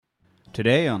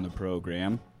Today on the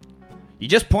program, you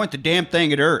just point the damn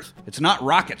thing at Earth. It's not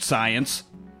rocket science.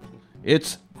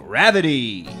 It's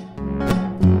gravity.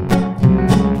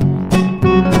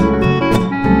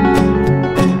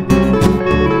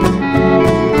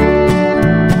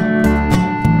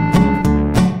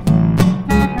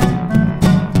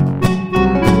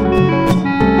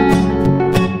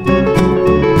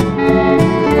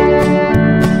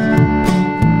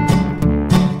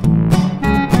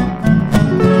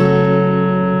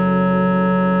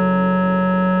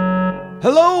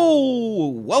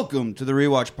 Welcome to the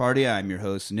Rewatch Party. I'm your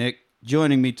host, Nick.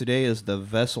 Joining me today is the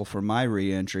vessel for my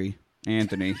re-entry,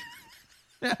 Anthony.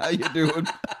 How you doing?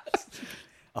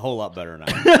 A whole lot better than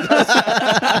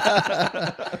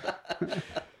I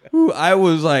Ooh, I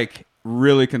was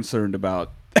really concerned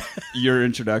about your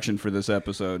introduction for this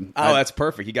episode. That's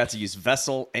perfect. You got to use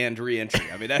vessel and re-entry.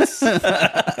 I mean, that's...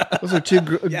 Those are two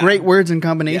great words in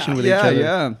combination with each other.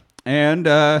 Yeah.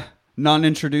 And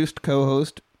non-introduced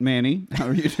co-host, Manny. How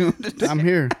are you doing today? I'm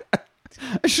here.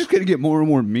 I'm just going to get more and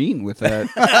more mean with that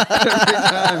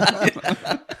every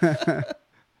time.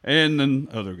 And then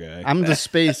other guy. I'm the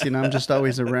space, I'm just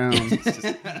always around.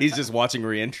 He's just watching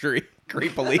re-entry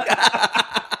creepily.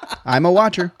 I'm a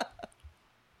watcher. I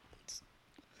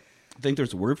think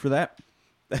there's a word for that.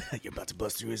 You're about to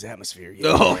bust through his atmosphere.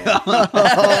 You're going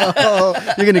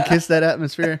to kiss that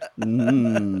atmosphere? You're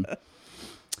going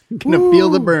to feel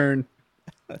the burn.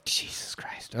 Jesus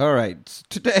Christ. All right.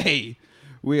 Today,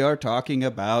 we are talking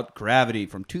about Gravity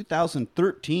from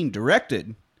 2013,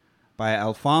 directed by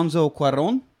Alfonso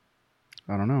Cuarón.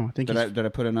 I don't know. I think did I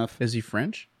put enough Is he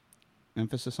French?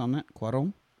 emphasis on that?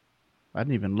 Cuarón? I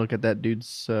didn't even look at that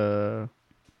dude's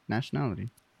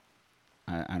nationality.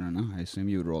 I don't know. I assume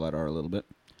you would roll that R a little bit.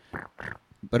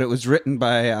 But it was written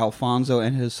by Alfonso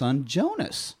and his son,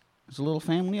 Jonas. It's a little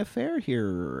family affair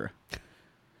here.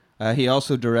 He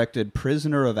also directed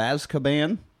Prisoner of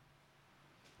Azkaban,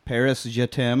 Paris Je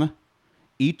t'aime,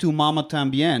 Y tu mama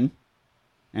tambien,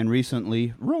 and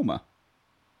recently Roma.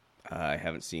 I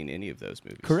haven't seen any of those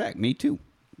movies. Correct, me too.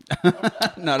 Not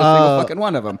a single fucking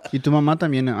one of them. Y tu mamá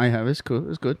también I have. It's cool.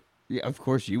 It's good. Yeah, of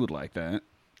course you would like that.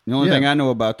 The only thing I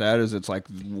know about that is it's like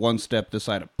one step this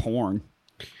side of porn.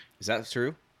 Is that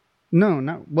true? No,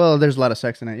 not... Well, there's a lot of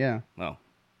sex in it, yeah. Oh.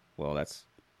 Well, that's...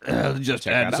 Just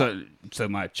Check add that to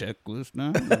my checklist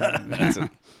now.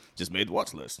 just made the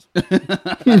watch list.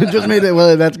 Just made it...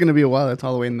 Well, that's going to be a while. That's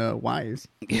all the way in the Y's.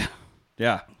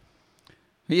 Yeah.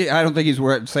 I don't think he's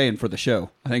saying for the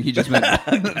show. I think he just meant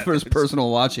for his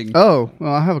personal watching. Oh,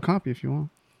 well, I have a copy if you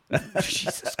want.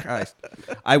 Jesus Christ.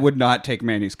 I would not take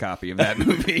Manny's copy of that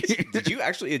movie. Did you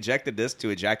actually eject the disc to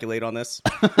ejaculate on this?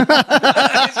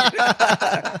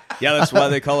 Yeah, that's why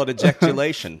they call it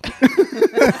ejaculation.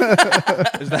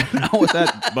 Is that not what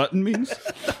that button means?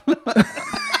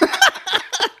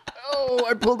 Oh,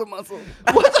 I pulled a muscle.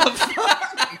 What the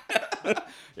fuck?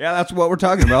 Yeah, that's what we're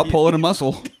talking about, pulling a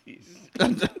muscle.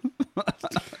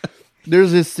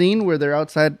 There's this scene where they're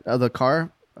outside of the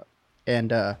car,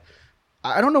 and I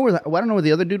don't know where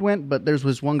the other dude went, but there's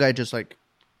this one guy just like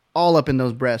all up in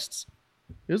those breasts.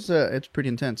 It's pretty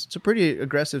intense. It's a pretty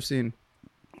aggressive scene.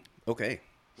 Okay.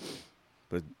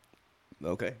 But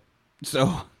okay.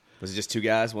 So was it just two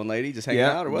guys, one lady, just hanging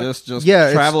out, or what? Just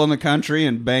traveling the country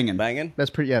and banging. Banging? That's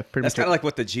pretty That's much. kind of like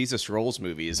what the Jesus Rolls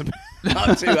movie is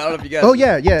about too. I don't know if you guys. Oh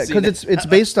yeah, seen because it's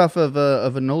based off of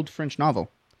an old French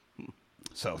novel.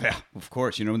 So yeah, of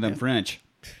course, them French.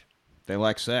 They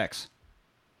like sex.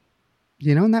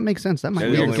 And that makes sense. That might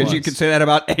be the only Because you ones. can say that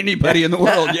about anybody in the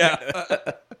world, yeah.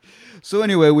 So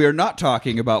anyway, we are not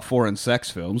talking about foreign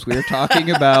sex films. We are talking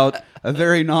about a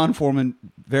very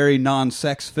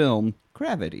non-sex film,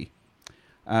 Gravity.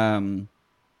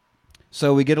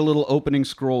 So we get a little opening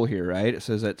scroll here, right? It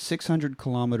says at 600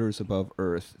 kilometers above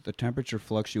Earth, the temperature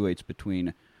fluctuates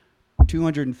between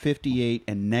 258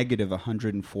 and negative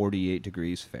 148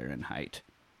 degrees Fahrenheit.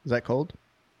 Is that cold?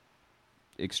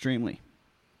 Extremely.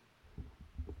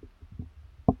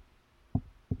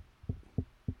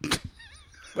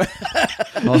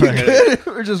 All right.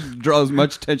 Or just draw as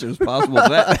much attention as possible to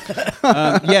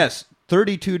that. Yes,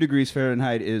 32 degrees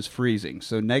Fahrenheit is freezing,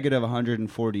 so negative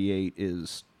 148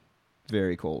 is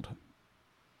very cold.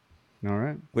 All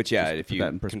right. Which, yeah, if put you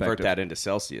that in convert perspective. that into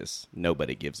Celsius,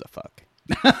 nobody gives a fuck.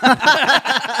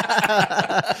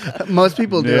 Most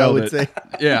people do, I Nailed would it. say.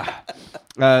 Yeah.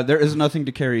 There is nothing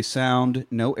to carry sound,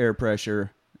 no air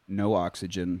pressure, no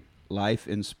oxygen. Life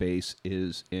in space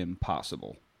is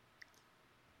impossible.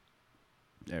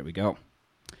 There we go.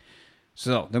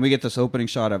 So then we get this opening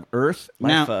shot of Earth.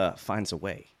 Life finds a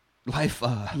way. Life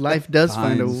does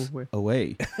find a finds way. a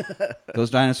way. Those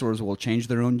dinosaurs will change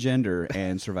their own gender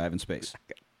and survive in space.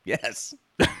 Yes.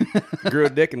 Grew a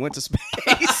dick and went to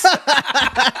space.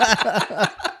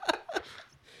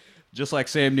 Just like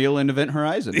Sam Neill in Event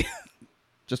Horizon.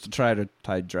 Just to try to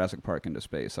tie Jurassic Park into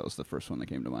space. That was the first one that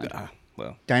came to mind.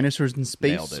 Well, Dinosaurs in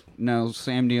space. nailed it. No,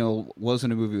 Sam Neill was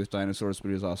in a movie with dinosaurs, but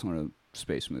he was also in a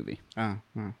space movie. Oh.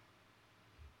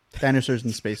 Dinosaurs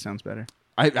in space sounds better.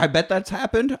 I bet that's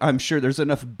happened. I'm sure there's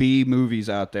enough B movies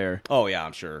out there. Oh, yeah,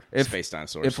 I'm sure. If- Space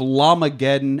dinosaurs. If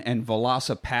Lamageddon and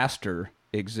Velocipaster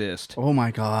exist, Oh my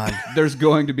god. there's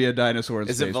going to be a dinosaur in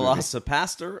Is space it movie.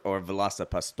 Velocipastor or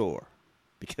Velocipastor?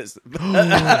 Because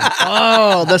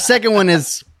Oh, the second one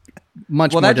is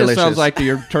much Well, more that just delicious. sounds like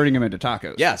you're turning them into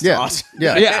tacos. yes, Yeah. awesome.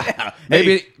 Yeah. Yeah. Hey,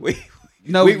 Maybe- we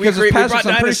No, we because brought it's Passos,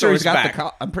 I'm pretty sure he's dinosaurs got back.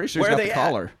 the I'm pretty sure Where he's are got the they at?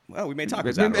 collar. Well, we made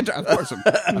tacos out of them. Of course,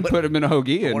 put him in a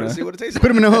hoagie I and want to see what it tastes like. Put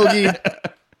them in a hoagie.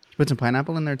 Put some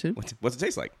pineapple in there too. What's it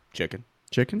taste like? Chicken.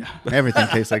 Chicken. Everything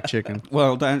tastes like chicken.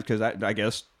 well, because I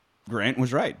guess Grant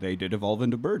was right. They did evolve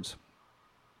into birds.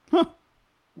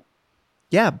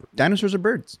 Yeah, dinosaurs are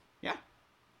birds. Yeah.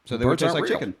 So they would Birds taste aren't like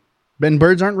real. chicken. And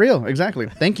birds aren't real. Exactly.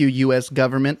 Thank you, U.S.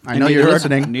 government. I know And you're neither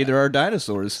listening. Are, neither are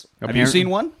dinosaurs. Have you Apparently. seen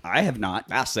one? I have not.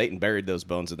 Satan buried those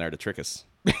bones in there to trick us.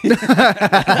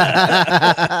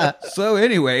 So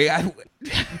anyway, I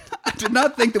did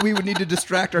not think that we would need to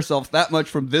distract ourselves that much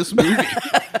from this movie.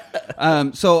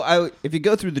 If you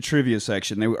go through the trivia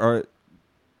section,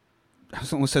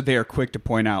 someone said they are quick to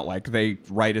point out, like they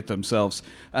write it themselves,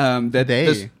 that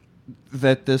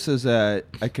this is a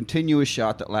continuous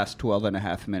shot that lasts 12 and a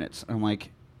half minutes. I'm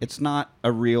like, it's not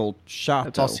a real shot.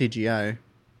 It's all though. CGI.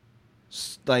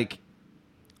 Like,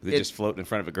 They just float in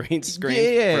front of a green screen.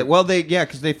 yeah. for- Well,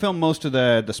 because they filmed most of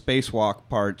the spacewalk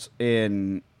parts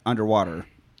in underwater,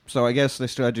 so I guess they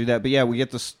still had to do that. But yeah, we get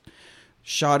this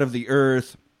shot of the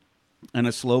Earth and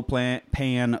a slow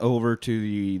pan over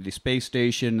to the space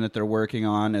station that they're working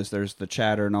on as there's the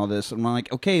chatter and all this. And I'm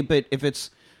like, okay, but if this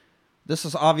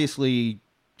is obviously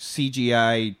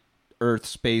CGI Earth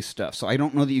space stuff, so I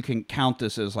don't know that you can count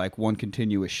this as like one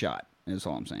continuous shot. Is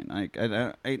all I'm saying. I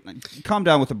calm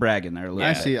down with the brag in there a little.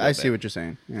 I bit. see. a I little see bit. what you're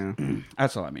saying. Yeah.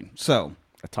 That's all I mean. So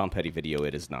A Tom Petty video,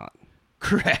 it is not.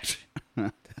 correct.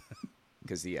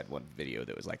 Because he had one video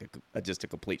that was like just a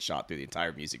complete shot through the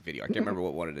entire music video. I can't remember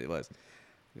what one it was.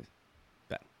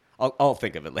 But I'll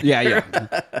think of it later. Yeah.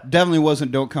 Definitely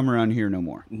wasn't Don't Come Around Here No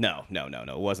More. No.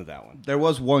 It wasn't that one. There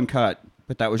was one cut,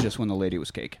 but that was just when the lady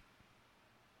was cake.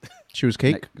 She was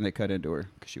cake. They cut into her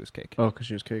because she was cake. Oh, because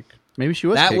she was cake. Maybe she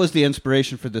was. That cake. was the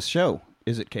inspiration for this show.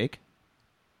 Is it cake?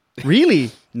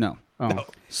 really. No. Oh,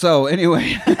 So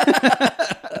anyway,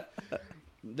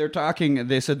 they're talking.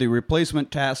 They said the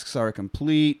replacement tasks are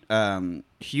complete.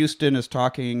 Houston is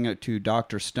talking to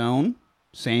Dr. Stone,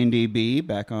 Sandy B,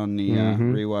 back on the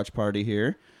rewatch party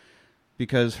here,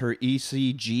 because her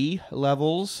ECG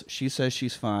levels. She says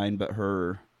she's fine, but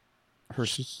her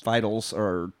vitals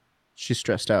are she's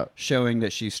stressed out. showing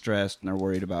that she's stressed, and they're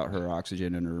worried about her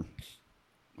oxygen and her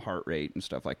heart rate and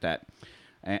stuff like that.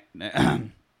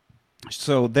 And,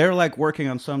 so they're like working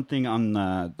on something on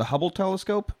the Hubble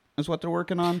telescope is what they're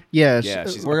working on. Yes. Yeah,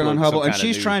 she's Working on uploading Hubble, some and kinda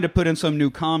she's new- trying to put in some new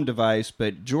comm device,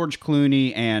 but George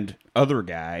Clooney and other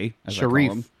guy, as I call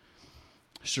Sharif. him,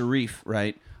 Sharif,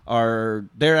 right?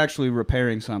 They're actually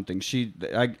repairing something.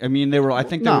 I mean, they were. I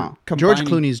think they were No. combining. George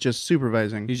Clooney's just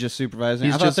supervising. He's just supervising.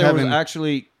 He's I thought just there was having-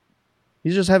 actually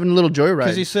He's just having a little because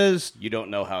joyride. he says You don't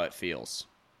know how it feels.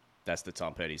 That's the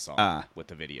Tom Petty song with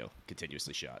the video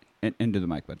continuously shot. into the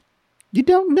mic, bud. You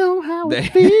don't know how They-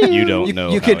 it feels. You don't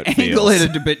know You how can it angle feels.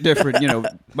 it a bit different. You know,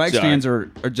 mic Sorry. stands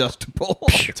are adjustable.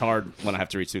 It's hard when I have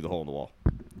to reach through the hole in the wall.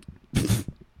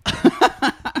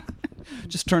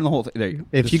 Just turn the whole thing. There you go.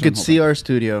 If Just you turn could the whole see thing. our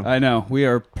studio. I know we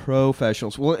are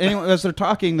professionals. Well, anyway, as they're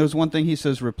talking, there's one thing he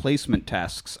says: replacement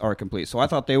tasks are complete. So I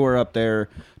thought they were up there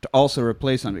to also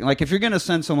replace something. Like if you're going to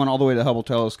send someone all the way to the Hubble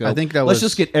telescope, I think that let's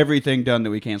was- just get everything done that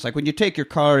we can. It's like when you take your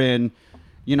car in.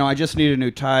 You know, I just need a new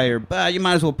tire, but you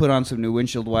might as well put on some new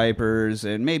windshield wipers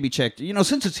and maybe check. You know,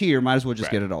 since it's here, might as well just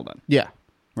Right. get it all done. Yeah.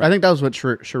 I think that was what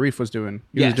Sharif was doing.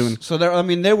 He was doing. So I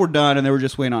mean, they were done, and they were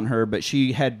just waiting on her. But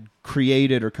she had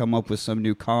created or come up with some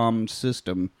new comm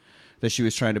system that she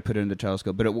was trying to put in the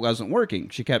telescope, but it wasn't working.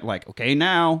 She kept like, "Okay,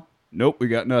 now, nope, we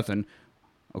got nothing.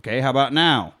 Okay, how about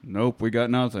now? Nope, we got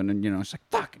nothing." And you know, it's like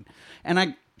fucking.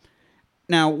 And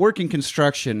now working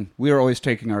construction, we are always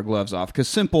taking our gloves off because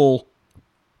simple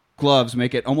gloves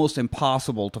make it almost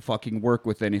impossible to fucking work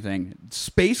with anything.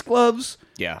 Space gloves.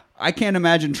 Yeah. I can't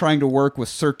imagine trying to work with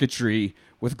circuitry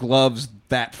with gloves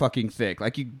that fucking thick.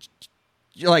 Like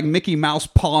like Mickey Mouse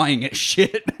pawing at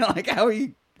shit. Like how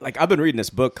he Like I've been reading this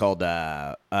book called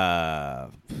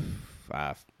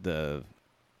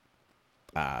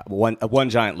One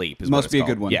Giant Leap. Is Must what it's be a called.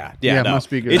 good one. Yeah, Yeah, no. must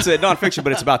be good. It's a nonfiction,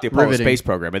 but it's about the Apollo Riveting. space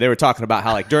program, and they were talking about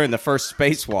how like during the first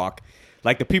spacewalk,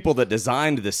 like the people that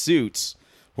designed the suits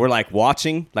were like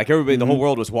watching, like everybody, the whole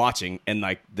world was watching, and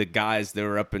like the guys that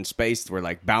were up in space were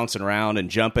like bouncing around and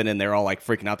jumping, and they're all like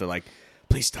freaking out. They're like,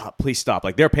 please stop.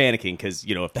 Like they're panicking because,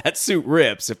 you know, if that suit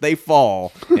rips, if they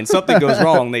fall and something goes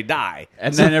wrong, they die.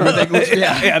 and then everything was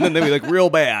And then they'd be like real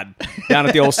bad down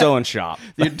at the old sewing shop.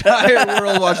 the entire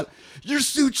world watched. Your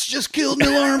suits just killed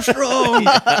Neil Armstrong.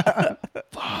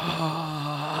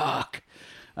 Fuck.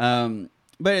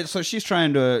 So she's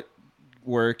trying to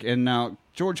work, and now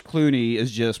George Clooney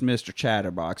is just Mr.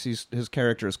 Chatterbox. His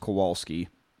character is Kowalski,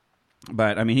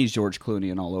 but I mean he's George Clooney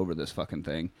and all over this fucking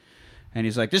thing. And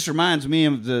he's like, this reminds me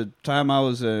of the time I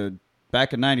was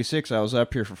back in '96. I was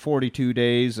up here for 42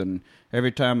 days, and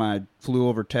every time I flew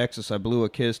over Texas, I blew a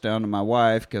kiss down to my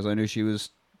wife because I knew she was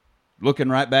looking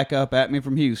right back up at me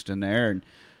from Houston there. And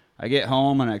I get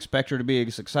home, and I expect her to be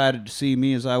as excited to see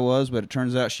me as I was, but it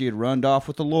turns out she had run off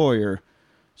with a lawyer.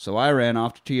 So I ran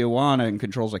off to Tijuana, and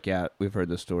Control's like, yeah, we've heard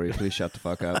this story. Please shut the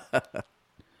fuck up.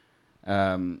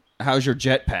 How's your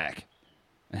jetpack?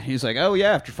 And he's like, oh,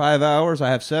 yeah, after 5 hours, I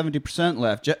have 70%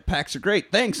 left. Jetpacks are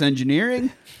great. Thanks,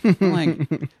 engineering. I'm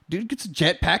like, dude gets a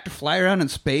jetpack to fly around in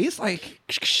space? Like,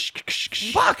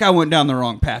 fuck, I went down the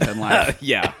wrong path in life.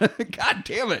 Yeah. God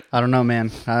damn it. I don't know, man.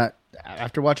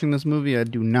 After watching this movie, I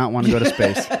do not want to go to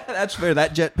space. That's fair.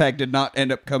 That jetpack did not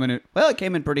end up coming in. Well, it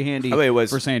came in pretty handy I mean, it was-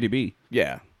 for Sandy B,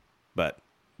 Yeah. But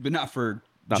but not for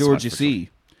Not so Georgia much for C.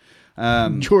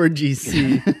 Georgie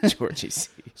C. Georgie C.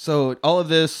 So all of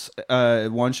this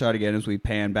one shot again as we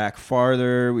pan back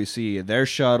farther. We see their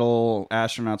shuttle,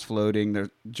 astronauts floating.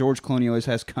 George Clooney always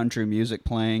has country music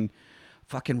playing.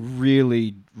 Fucking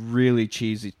really, really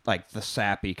cheesy, like the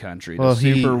sappy country. The Well,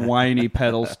 super whiny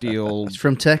pedal steel, It's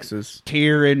from Texas.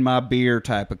 tear in my beer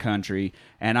type of country.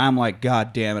 And I'm like,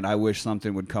 God damn it, I wish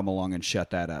something would come along and shut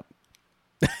that up.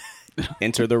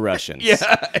 Enter the Russians.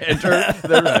 Enter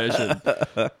the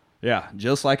Russian. Yeah,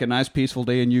 just like a nice peaceful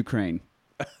day in Ukraine.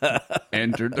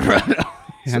 Entered the Russian.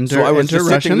 Enter, So I was enter just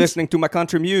sitting Russians. listening to my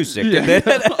country music. And then,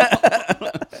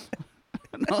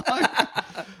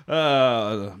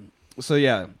 So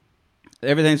yeah,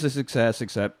 everything's a success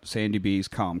except Sandy B's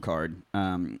comm card.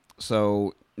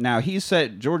 So now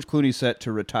George Clooney's set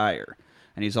to retire,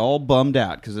 and he's all bummed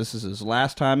out because this is his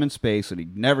last time in space, and he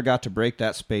never got to break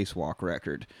that spacewalk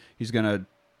record. He's gonna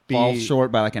fall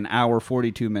short by like an hour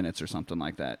 42 minutes or something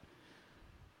like that.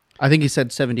 I think he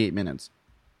said 78 minutes.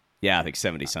 yeah, I think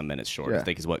 70-some minutes short, I Yeah.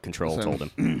 think is what Control told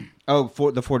him.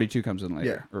 The 42 comes in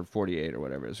later, or 48 or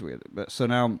whatever it is. But so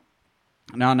now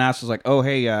NASA's like, oh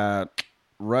hey,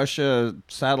 Russia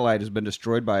satellite has been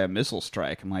destroyed by a missile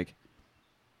strike. I'm like,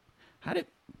 how do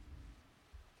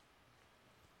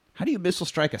you missile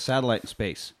strike a satellite in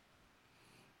space?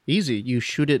 Easy. You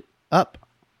shoot it up.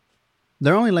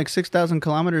 They're only like 6,000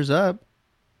 kilometers up.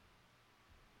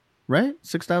 Right?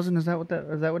 6,000, is that what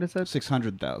it said?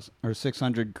 600,000 or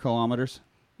 600 kilometers.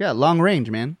 Yeah, long range,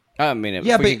 man. I mean, if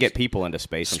Yeah, we but can get people into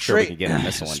space, I'm sure we can get a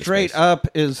missile into Straight space. up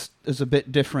is a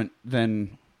bit different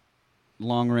than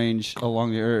long range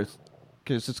along the Earth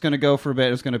because it's going to go for a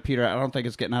bit. It's going to peter out. I don't think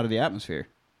it's getting out of the atmosphere.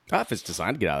 If it's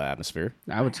designed to get out of the atmosphere.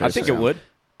 I would say I think so. it would.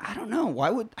 I don't know.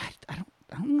 Why would I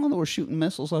don't know that we're shooting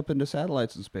missiles up into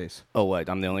satellites in space. Oh, what?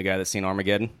 I'm the only guy that's seen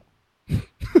Armageddon?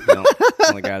 The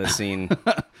only guy that's seen...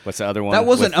 What's the other one? That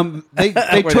wasn't they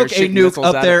Where took they're a shooting nuke missiles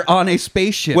up at there it. on a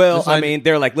spaceship. Well, I designed- mean,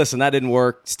 they're like, listen, that didn't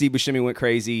work. Steve Buscemi went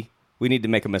crazy. We need to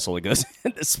make a missile that goes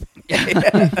into space.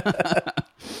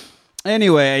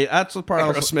 anyway, that's the part. I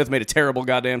was, Aerosmith made a terrible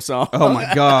goddamn song. oh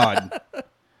my god!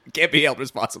 Can't be held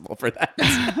responsible for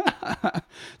that.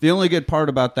 The only good part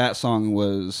about that song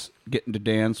was getting to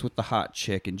dance with the hot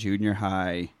chick in junior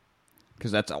high.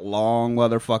 Because that's a long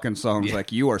motherfucking song. It's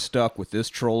like, you are stuck with this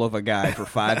troll of a guy for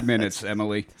 5 minutes,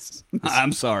 Emily.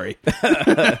 I'm sorry.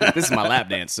 This is my lap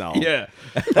dance song. Yeah.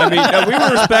 I mean, no, we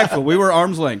were respectful. We were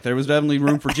arm's length. There was definitely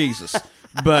room for Jesus.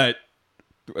 But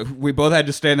we both had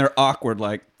to stand there awkward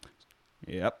like,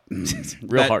 yep.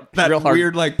 Real hard. That Real hard.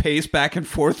 weird like pace back and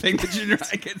forth thing that junior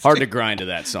high kids Hard do. to grind to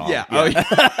that song. Yeah. Oh, yeah.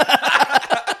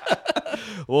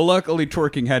 Well, luckily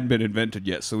twerking hadn't been invented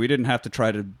yet, so we didn't have to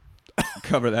try to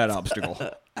cover that obstacle.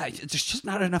 There's just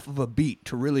not enough of a beat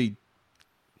to really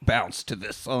bounce to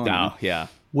this song. No, yeah.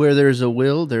 Where there's a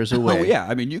will, there's a way. Oh, yeah.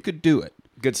 I mean, you could do it.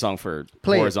 Good song for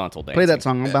Play it. horizontal dancing. Play that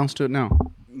song. I'll bounce to it now.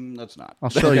 let's not. I'll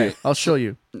show you. Okay. I'll show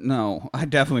you. No, I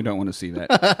definitely don't want to see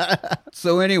that.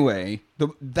 So anyway,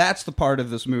 that's the part of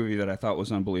this movie that I thought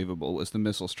was unbelievable, was the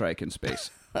missile strike in space.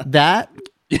 That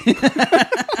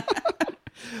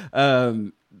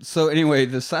So anyway,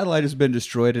 the satellite has been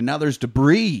destroyed, and now there's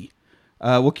debris.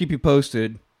 We'll keep you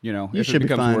posted, You if it should be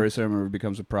becomes fine. worrisome or it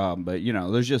becomes a problem. But,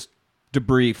 there's just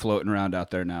debris floating around out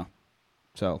there now.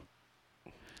 So,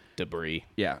 Debris.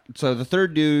 yeah. So the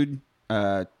third dude,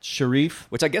 Sharif.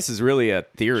 Which I guess is really a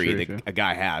theory Sure, that sure. a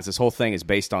guy has. This whole thing is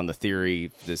based on the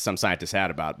theory that some scientists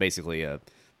had about basically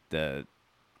the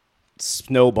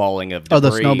snowballing of debris. Oh,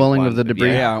 the snowballing of the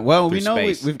debris. Yeah, well, we through know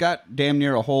space. we've got damn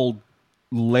near a whole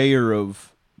layer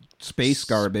of space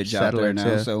garbage out there Satellites,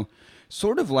 now. yeah. So,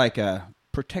 sort of like a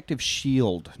protective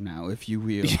shield now, if you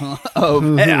will,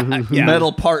 of Yeah.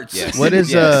 metal parts. Yes. what is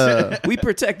We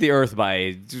protect the Earth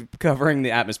by covering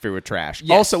the atmosphere with trash.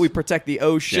 Yes. Also, we protect the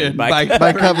ocean by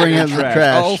by covering it with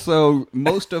trash? Also,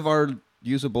 most of our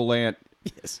usable land.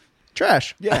 yes.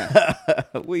 Trash. Yeah,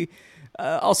 We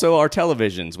also our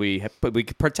televisions. We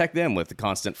protect them with the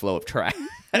constant flow of trash.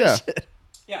 Yeah.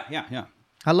 yeah.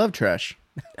 I love trash.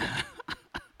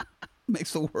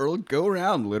 Makes the world go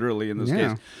round, literally, in this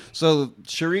Yeah. case. So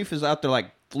Sharif is out there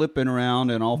like flipping around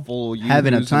and all full of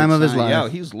Having a yoo-hoos and time of his excited. Yeah,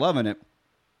 life. he's loving it.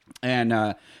 And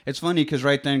it's funny because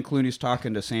right then Clooney's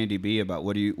talking to Sandy B about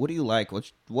what do you like?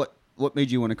 What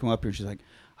made you want to come up here? She's like,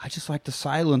 I just like the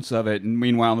silence of it. And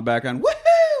meanwhile in the background,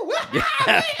 woohoo!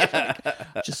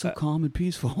 woohoo! Just so calm and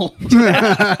peaceful. She's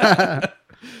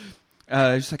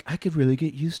like, I could really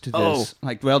get used to this.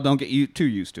 Like, well, don't get too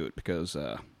used to it because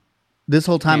This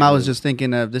whole time Yeah, I was it- just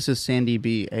thinking of this is Sandy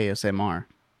B ASMR.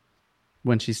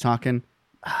 When she's talking,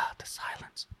 the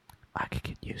silence. I could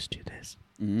get used to this.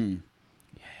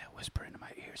 whisper into my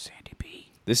ear, Sandy B.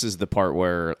 This is the part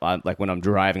where, like, when I'm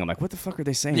driving, I'm like, "What the fuck are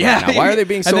they saying? Yeah. right now? Why are they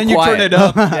being so and then quiet?" you turn it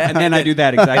up, and then I do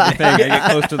that exact thing. I get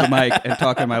close to the mic and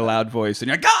talk in my loud voice, and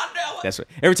you're like, God, no! That's right.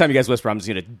 Every time you guys whisper, I'm just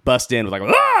gonna bust in with like,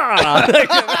 "Ah!"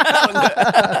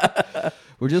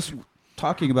 We're just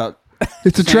talking about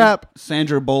It's a trap.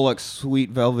 Sandra Bullock's sweet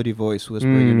velvety voice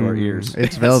whispering into our ears.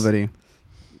 It's velvety.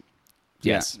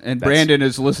 Yes, And that's- Brandon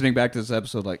is listening back to this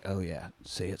episode like, oh yeah,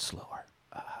 say it slower.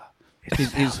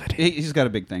 He's got a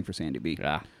big thing for Sandy B.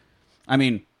 Yeah, I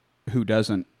mean, who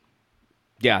doesn't?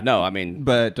 yeah. No, I mean,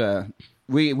 But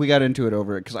we got into it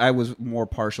over it because I was more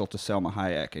partial to Selma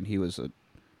Hayek, and he was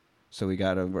so we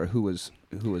got over who was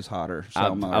hotter.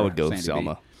 Selma I would or go Sandy B.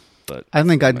 Selma, but I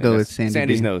think I'd go with Sandy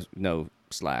Sandy's B. no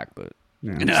slack, but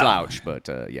Yeah. slouch. But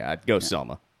yeah, I'd go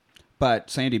Selma.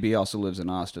 But Sandy B also lives in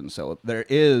Austin, so there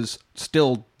is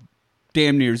still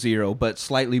damn near zero, but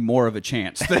slightly more of a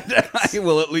chance that I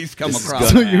will at least come This is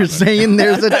across. gonna So you're saying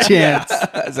there's a chance.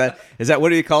 is that what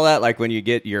do you call that? Like when you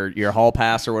get your hall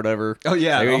pass or whatever? Oh,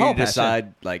 yeah, Like, the you hall pass,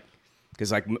 decide like.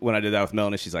 Because like when I did that with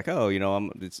Melanie, she's like, "Oh,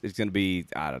 it's going to be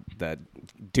that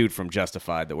dude from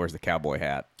Justified that wears the cowboy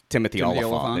hat, Timothy Timothy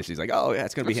Oliphant." Olyphant. And she's like, "Oh yeah,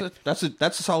 it's going to be him." That's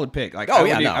a solid pick. Like, Oh, I yeah,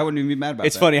 wouldn't, no. I wouldn't even be mad about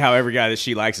It's that. funny how every guy that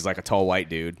she likes is like a tall white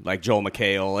dude, like Joel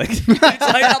McHale. Like, it's like,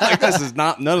 I'm like, this is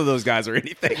not. None of those guys are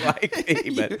anything like me.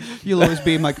 But You'll always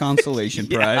be my consolation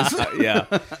prize. yeah.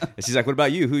 And she's like, "What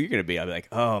about you? Who are you going to be?" I'll be like,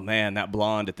 "Oh man, that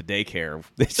blonde at the daycare."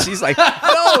 She's like, "No,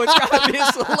 it's got to be a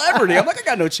celebrity." I'm like, "I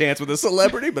got no chance with a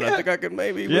celebrity, but I think I could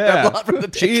maybe with that blonde from the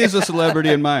daycare." She is a celebrity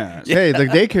in my eyes. Hey, the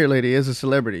daycare lady is a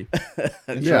celebrity.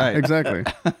 Yeah, right. exactly.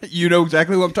 You know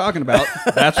exactly what I'm talking about.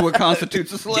 That's what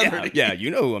constitutes a celebrity. Yeah, you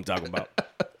know who I'm talking about.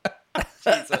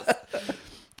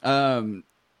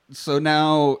 So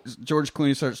now George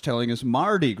Clooney starts telling his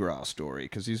Mardi Gras story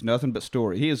because he's nothing but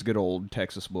story. He is a good old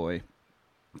Texas boy.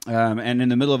 And in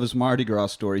the middle of his Mardi Gras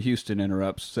story, Houston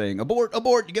interrupts saying, "Abort,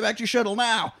 abort, you get back to your shuttle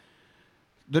now.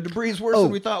 The debris is worse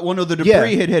than we thought." Well, no, the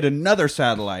debris had hit another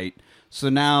satellite. So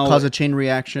now Cause a chain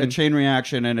reaction. a chain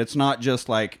reaction, and it's not just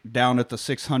like down at the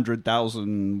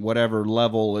 600,000 whatever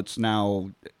level. It's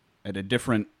now at a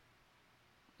different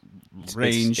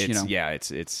range. It's, yeah,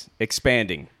 it's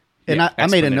expanding. And Yeah, I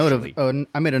made a note of exponentially.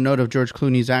 I made a note of George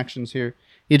Clooney's actions here.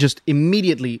 He just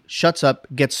immediately shuts up,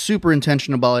 gets super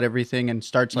intentional about everything, and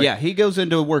starts like, yeah, he goes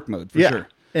into work mode for Yeah. sure.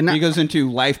 And he goes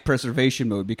into life preservation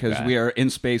mode because we are in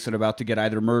space and about to get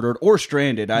either murdered or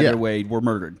stranded. Either Yeah. way, we're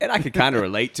murdered. And I could kind of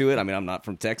relate to it. I mean, I'm not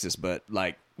from Texas, but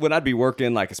like when I'd be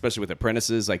working, like especially with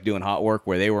apprentices, like doing hot work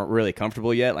where they weren't really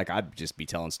comfortable yet, like I'd just be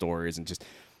telling stories and just,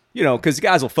 because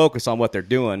guys will focus on what they're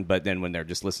doing, but then when they're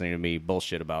just listening to me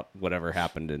bullshit about whatever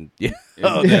happened, and back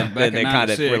then in they kind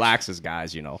of 96. relaxes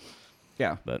guys,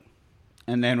 Yeah. But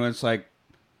And then when it's like,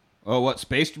 Oh, what,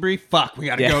 space debris? Fuck, we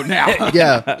gotta go now.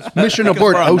 Yeah, mission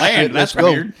abort. we're on Oh land, shit, let's that's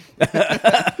go. weird.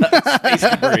 Space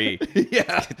debris.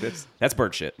 Yeah. That's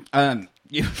bird shit.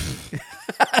 You-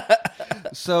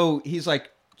 So he's like,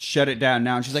 shut it down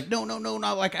now. And she's like, no,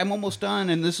 not like I'm almost done.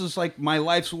 And this is like my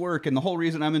life's work and the whole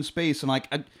reason I'm in space. And like,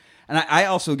 I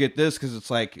also get this because it's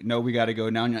like, no, we got to go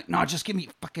now. And you're like, no, just give me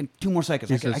fucking 2 more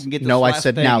seconds. I can get this "No, I last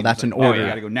said thing." now. And That's he's an like, order. No, you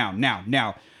got to go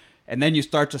now. And then you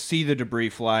start to see the debris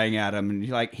flying at him. And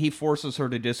he forces her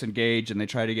to disengage and they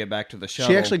try to get back to the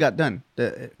shuttle. She actually got done.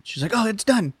 She's like, "Oh, it's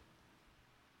done,"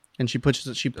 and she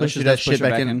pushes She that does shit push her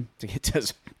back in.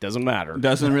 It doesn't matter.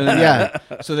 Doesn't really matter.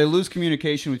 So they lose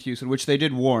communication with Houston, which they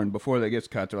did warn before that gets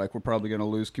cut. They're like, we're probably going to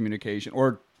lose communication,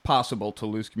 or possible to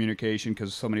lose communication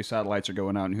because so many satellites are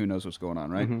going out and who knows what's going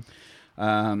on,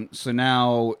 right? So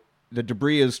now the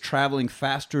debris is traveling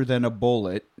faster than a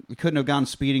bullet. We couldn't have gone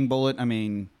speeding bullet. I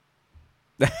mean,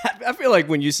 I feel like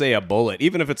when you say a bullet,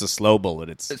 even if it's a slow bullet,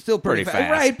 it's it's still pretty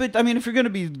fast. Right, but I mean, if you're going to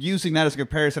be using that as a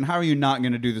comparison, how are you not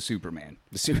going to do the Superman?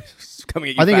 It's coming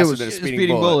at you I think it faster was than a A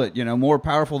speeding, bullet. more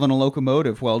powerful than a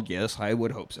locomotive. Well, yes, I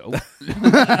would hope so.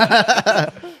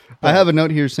 I have a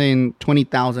note here saying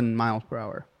 20,000 miles per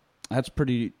hour. That's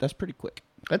pretty quick.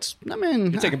 That's, I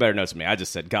mean, You're taking better notes than me. I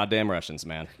just said, goddamn Russians,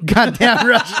 man. goddamn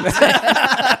Russians.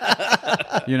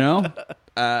 You know,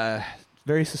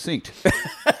 very succinct.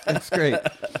 That's great.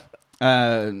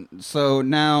 So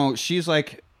now she's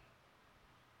like,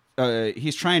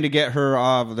 he's trying to get her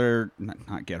off there,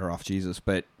 not get her off Jesus,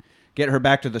 but get her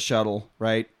back to the shuttle,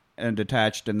 right, and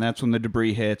detached, and that's when the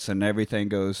debris hits and everything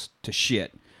goes to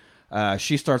shit.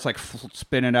 She starts like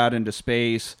spinning out into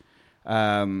space.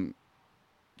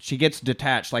 She gets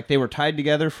detached. Like they were tied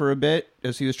together for a bit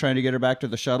as he was trying to get her back to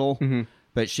the shuttle,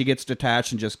 but she gets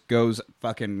detached and just goes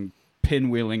fucking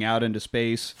pinwheeling out into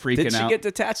space, freaking Did she out. get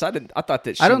detached? I thought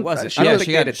that she I don't- wasn't. she I don't got-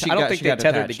 think she I don't got- think she they got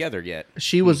tethered detached. together yet.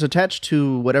 She was attached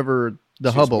to whatever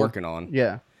the She was Hubble working on.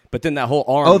 Yeah. But then that whole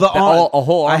arm. Oh, the that arm. a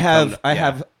whole arm. I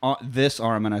have this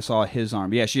arm, and I saw his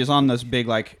arm. Yeah, she is on this big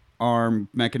like arm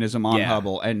mechanism on Yeah.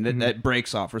 Hubble, and that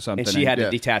breaks off or something. And she had Yeah.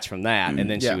 to detach from that, and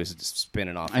then Yeah. she was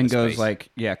spinning off and into goes space. like,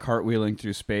 yeah, cartwheeling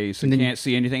through space and then- can't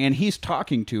see anything. And he's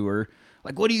talking to her.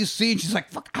 Like, what do you see? And she's like,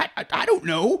 fuck, I don't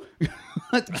know.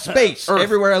 Space. Earth.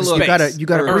 Everywhere I look. Space. You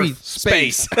gotta Earth. breathe.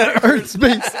 space. Earth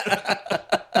space.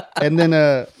 And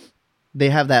then they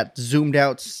have that zoomed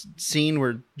out scene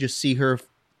where you just see her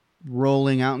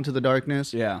rolling out into the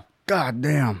darkness. Yeah. God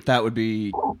damn. That would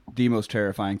be the most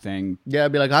terrifying thing. Yeah,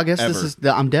 I'd be like, I guess this Ever. is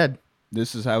I'm dead.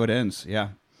 This is how it ends. Yeah.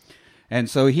 And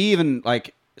so he even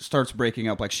like starts breaking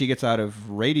up. Like she gets out of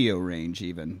radio range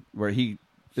even where he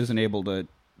isn't able to,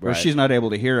 or Right. she's not able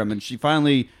to hear him. And she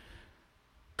finally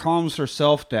calms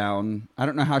herself down. I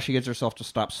don't know how she gets herself to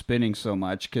stop spinning so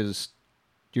much because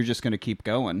you're just going to keep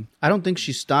going. I don't think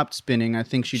she stopped spinning. I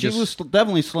think she just was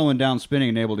definitely slowing down spinning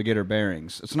and able to get her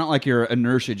bearings. It's not like your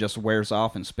inertia just wears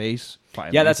off in space.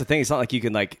 Finally. Yeah, that's the thing. It's not like you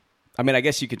can like. I mean, I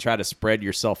guess you could try to spread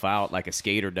yourself out like a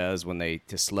skater does when they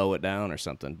to slow it down or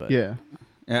something. But yeah.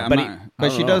 Yeah, But but I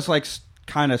she don't know. does like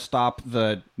kind of stop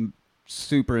the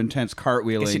super intense I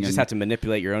cartwheeling. guess you just and- have to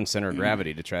manipulate your own center of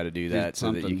gravity to try to do that,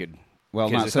 so that you something. could. Well,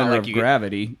 'cause not it's center like of you could-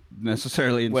 gravity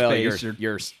necessarily in Well, space.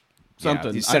 your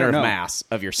something. the I center don't of know. mass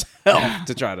of yourself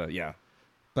to try to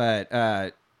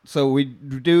But so we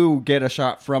do get a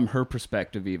shot from her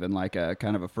perspective, even like a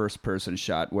kind of a first person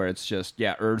shot where it's just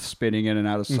Earth spinning in and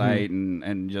out of sight,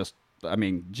 and just I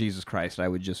mean Jesus Christ,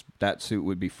 that suit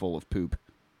would be full of poop.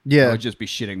 I Yeah. would just be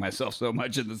shitting myself so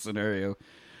much in the scenario.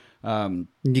 You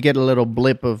get a little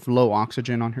blip of low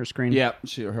oxygen on her screen. Yeah,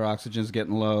 her oxygen's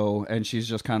getting low, and she's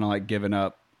just kind of like giving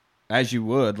up, as you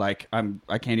would. Like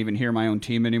I can't even hear my own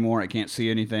team anymore. I can't see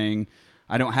anything.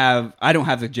 I don't have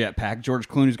the jetpack. George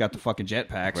Clooney's got the fucking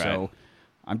jetpack, so Right.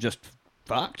 I'm just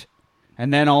fucked.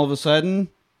 And then all of a sudden,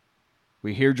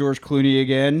 we hear George Clooney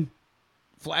again.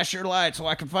 Flash your light so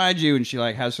I can find you. And she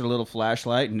like has her little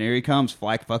flashlight, and there he comes,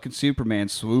 like fucking Superman,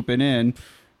 swooping in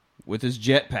with his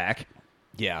jetpack.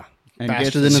 Yeah. And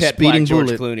Faster gets- than a Jet speeding black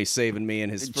George bullet. Clooney saving me in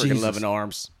his freaking Jesus. loving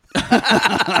arms.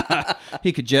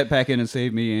 He could jetpack in and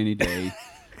save me any day.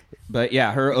 But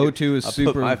yeah, her O2 is I'll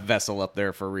super. put my vessel up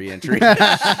there for re-entry.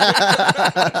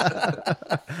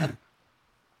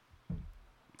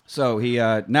 So he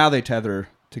now they tether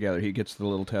together. He gets the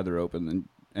little tether open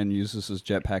and uses his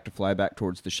jetpack to fly back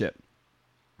towards the ship.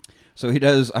 So he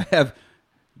does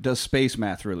space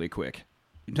math really quick.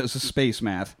 He does the space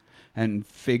math and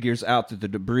figures out that the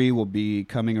debris will be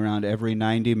coming around every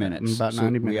 90 minutes. About So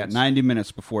 90 We got minutes. 90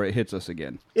 minutes before it hits us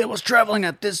again. It was traveling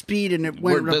at this speed and it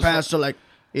went We're this past to like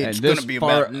it's And gonna this be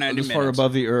far, about 90 this minutes. far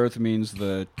above the Earth means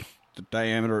the the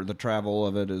diameter, the travel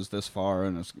of it is this far,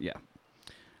 and it's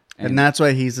And that's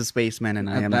why he's a spaceman, and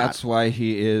I am And that's why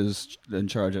he is in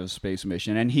charge of a space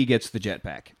mission, and he gets the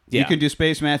jetpack. Yeah. You can do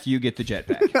space math, you get the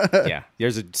jetpack. Yeah,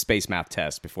 there's a space math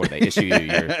test before they issue you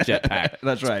your jetpack.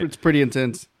 That's right. It's pretty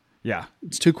intense. Yeah.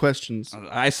 It's 2 questions.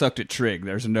 I sucked at trig.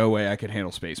 There's no way I could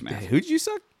handle space math. Who'd you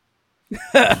suck?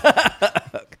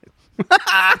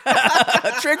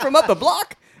 Trick from up the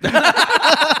block.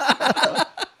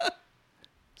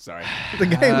 Sorry. The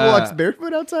guy who walks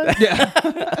barefoot outside?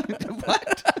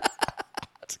 What?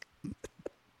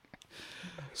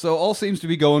 So all seems to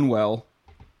be going well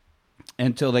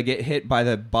until they get hit by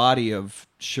the body of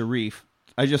Sharif.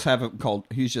 I just have him called.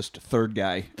 He's just third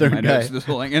guy. Third in my guy. notes this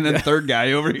whole thing, and then third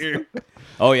guy over here.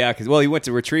 Oh yeah, because he went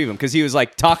to retrieve him because he was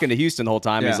like talking to Houston the whole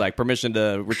time. Yeah. He's like permission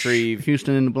to retrieve.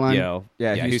 Houston in the blind. You know,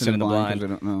 Yeah, Houston in the blind. 'cause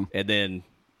I don't know. And then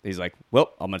he's like,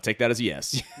 "Well, I'm gonna take that as a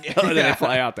yes." And then they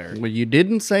fly out there. Well, you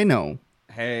didn't say no.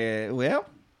 Hey, well,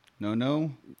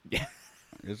 no. Yeah.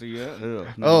 Is he?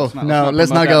 No,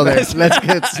 Let's not go there.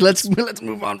 promote Let's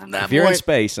move on from that. If you're in point.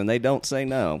 space and they don't say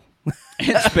no, that.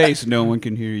 In space, no one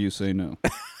can hear you say no.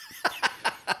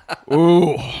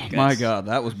 Ooh, my God,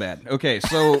 that was bad. Okay,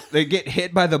 so they get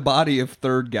hit by the body of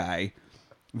third guy,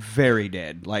 very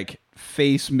dead, like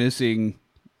face missing,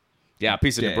 yeah, a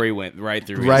piece of Dead. debris went right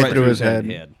through his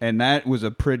head. and that was a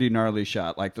pretty gnarly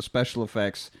shot. Like the special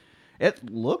effects,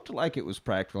 it looked like it was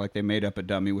practical, like they made up a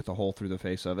dummy with a hole through the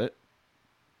face of it.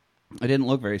 It didn't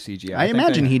look very CGI. I think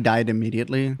imagine they- he died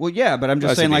immediately. Well, yeah, but I'm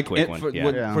just That's a saying, good like, quick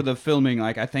one, yeah. for the filming,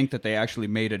 like, I think that they actually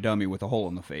made a dummy with a hole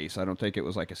in the face. I don't think it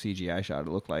was like a CGI shot. It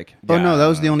looked like Oh no, that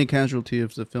was Yeah. the only casualty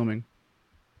of the filming.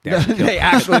 they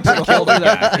actually put a hole through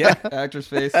that actor's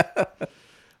face.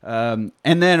 And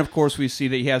then, of course, we see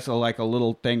that he has a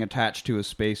little thing attached to his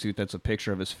spacesuit that's a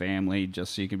picture of his family,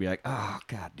 just so you can be like, oh,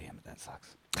 God damn it, that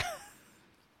sucks.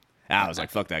 I was like,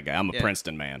 "Fuck that guy! I'm a Yeah.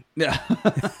 Princeton man." Yeah.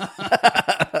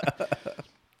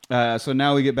 So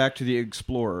now we get back to the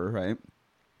Explorer, right?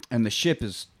 And the ship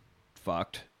is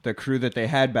fucked. The crew that they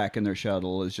had back in their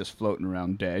shuttle is just floating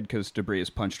around dead because debris has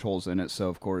punched holes in it. So,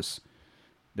 of course,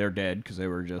 they're dead because they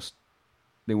weren't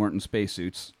in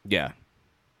spacesuits. Yeah,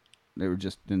 They were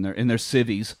just in their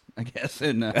civvies, I guess.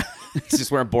 And he's just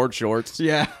wearing board shorts.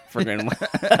 yeah, Freaking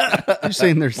You're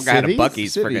saying they're guy had a civvies?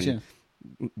 Bucky's civvies, freaking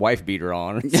wife beater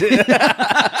on. was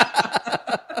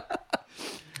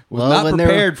Well, not when they were-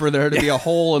 prepared for there to be a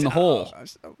hole in the hole.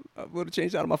 I would have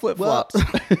changed out of my flip flops.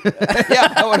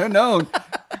 Yeah, I would have known.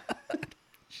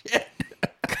 Shit.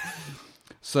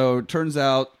 So it turns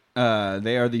out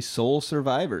they are the sole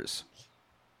survivors.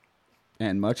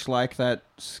 And much like that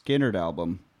Skinnerd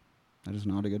album, that is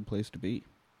not a good place to be.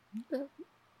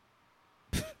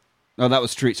 Oh, that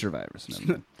was Street Survivors.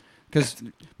 Because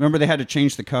remember, they had to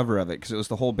change the cover of it because it was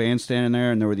the whole band standing there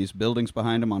and there were these buildings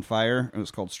behind them on fire. It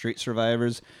was called Street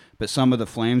Survivors. But some of the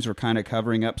flames were kind of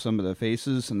covering up some of the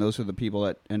faces, and those are the people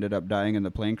that ended up dying in the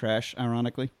plane crash,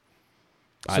 ironically.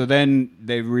 So then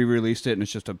they re-released it, and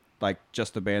it's just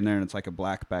just the band there, and it's like a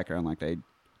black background, like they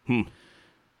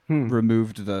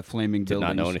removed the flaming Did buildings.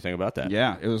 not know anything about that.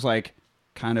 Yeah, it was like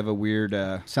kind of a weird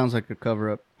Sounds like a cover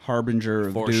up. harbinger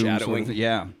of doom. Sort Foreshadowing. of,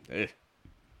 yeah, Ugh.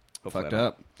 Hopefully fucked I don't-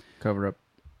 up. Cover up.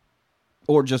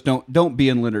 Or just don't be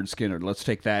in Leonard Skinner. Let's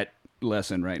take that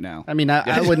lesson right now. I mean,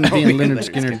 I wouldn't be in Leonard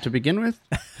Skinner to begin with.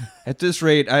 At this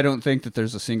rate, I don't think that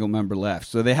there's a single member left.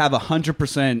 So they have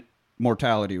 100%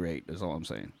 mortality rate, is all I'm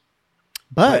saying.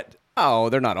 But Oh,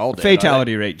 they're not all dead.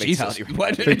 Fatality are they? rate. Jesus. Fatality rate.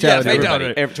 What? Fatality Yeah, rate. fatality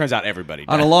rate. Turns out everybody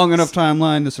On a died. long enough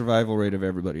timeline, the survival rate of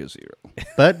everybody is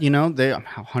 0. you know, they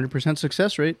 100%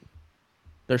 success rate.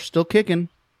 They're still kicking.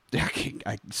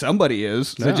 Somebody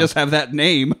is. They Yeah. just have that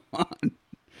name on.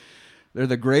 They're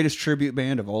the greatest tribute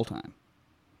band of all time.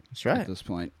 That's At right. this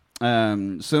point.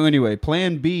 So anyway,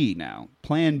 Plan B now.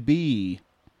 Plan B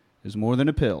is more than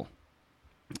a pill.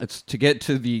 It's to get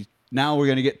to the. Now we're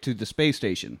going to get to the space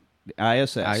station, the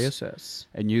ISS, ISS.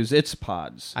 and use its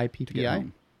pods. to get IPPI?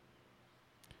 home.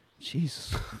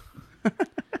 Jesus.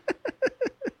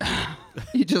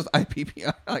 You just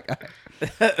IPPI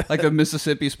like the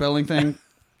Mississippi spelling thing.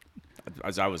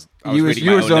 I was You reading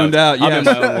were my own zoned notes. out. I'm in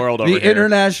yes. my own world over The here.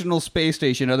 International Space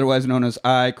Station, otherwise known as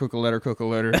Cook a letter.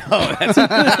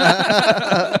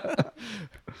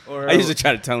 I usually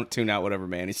try to tune out whatever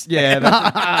man he's. Yeah,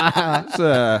 that's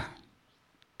a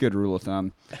good rule of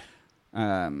thumb.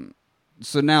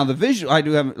 So now the visual, I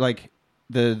do have like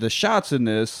the shots in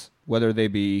this, whether they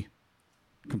be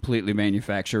completely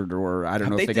manufactured or I don't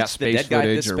know if they got ditched the space dead guy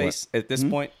footage to or space at this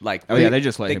point. Like, Oh, yeah, they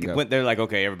just let him go. They're like,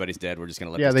 okay, everybody's dead. We're just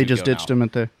gonna let. Yeah, this they dude just go ditched now. him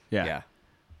at the. Yeah. Yeah,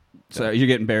 So you're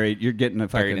getting buried. You're getting a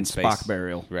Buried fucking in space. Spock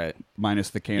burial, right. minus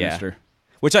the canister.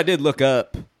 Which I did look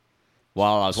up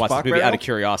while I was watching Spock the movie out burial? of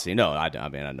curiosity. No, I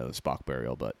mean, I know the Spock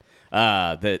burial, but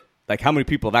that like how many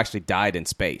people have actually died in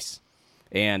space.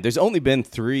 And there's only been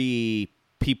 3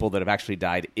 people that have actually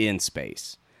died in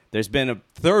space. There's been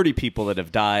 30 people that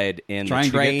have died in the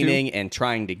training and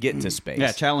trying to get to space.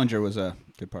 Yeah, Challenger was a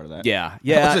good part of that. Yeah,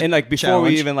 That was a and like before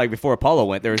challenge. we even like before Apollo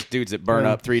went, there was dudes that burn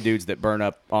up, 3 dudes that burn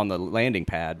up on the landing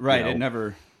pad. Right, you know, it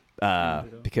never...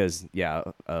 because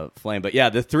flame. But yeah,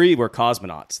 the 3 were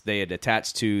cosmonauts. They had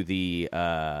attached to the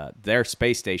their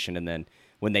space station, and then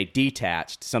when they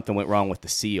detached, something went wrong with the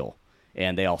seal,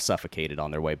 and they all suffocated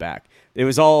on their way back. It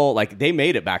was all like they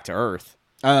made it back to Earth.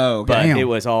 Oh, okay. But Damn. it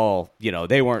was all,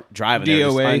 they weren't driving there,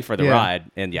 just DOA. fine for the Yeah.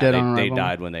 ride, and Dead they on arrival.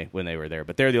 died when they were there.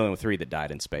 But they're the only 3 that died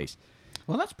in space.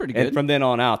 Well, that's pretty good. And from then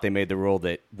on out, they made the rule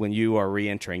that when you are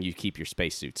re-entering, you keep your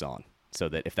spacesuits on, so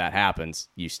that if that happens,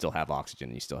 you still have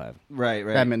oxygen. You still have. right.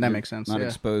 That You're makes sense, Not yeah.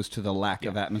 exposed to the lack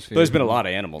of atmosphere. But there's been a lot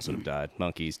of animals that have died: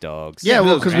 monkeys, dogs. Yeah, Yeah, well,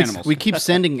 those are because animals. we keep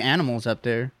sending animals up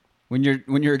there. When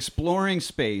you're exploring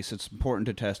space, it's important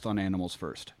to test on animals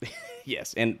first.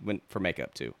 Yes, and for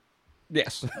makeup too.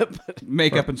 Yes,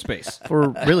 makeup in space,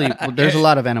 For really, there's a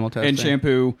lot of animal testing. and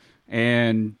shampoo,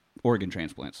 and organ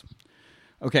transplants.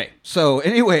 Okay, so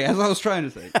anyway, as I was trying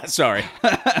to say, Sorry.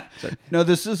 no,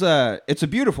 this is it's a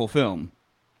beautiful film.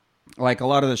 Like a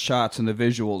lot of the shots and the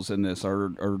visuals in this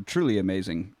are truly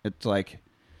amazing. It's like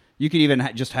you could even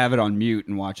just have it on mute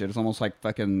and watch it. It's almost like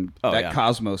fucking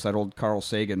Cosmos, that old Carl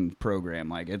Sagan program.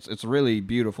 Like it's really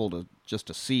beautiful to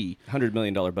see. $100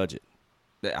 million budget.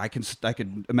 I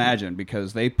can imagine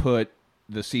because they put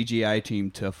the CGI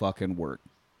team to fucking work.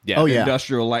 Yeah. Oh, yeah.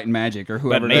 Industrial Light and Magic or But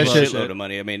whoever made a does that shitload shit. of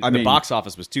money. I mean, I the mean- box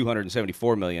office was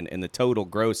 $274 million, and the total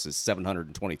gross is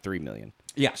 $723 million.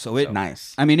 Yeah, so it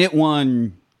Nice. I mean, it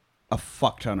won a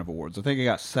fuck ton of awards. I think it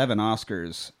got 7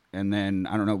 Oscars, and then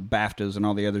I don't know BAFTAs and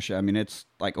all the other shit. I mean, it's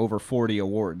like over 40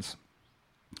 awards.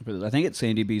 But I think it's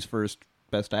Sandy B's first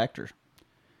Best Actor.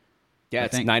 Yeah, I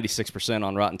it's think. 96%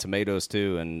 on Rotten Tomatoes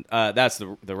too, and that's the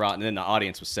Rotten. And then the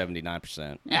audience was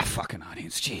 79%. Yeah, fucking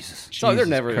audience, Jesus. So they're Jesus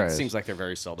never. Christ. It seems like they're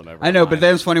very seldom ever. I know, but aligned.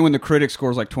 then it's funny when the critic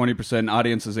scores like 20% and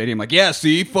audience is 80. I'm like, yeah,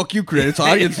 see, fuck you, critics.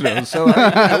 Audience knows. So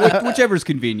whichever's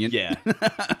convenient. yeah,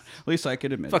 At least I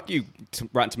could admit. fuck you,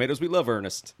 Rotten Tomatoes. We love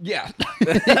Ernest. Yeah.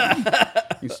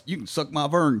 You can suck my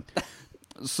vern.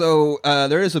 So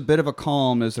there is a bit of a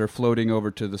calm as they're floating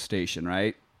over to the station,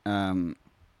 right?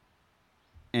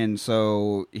 And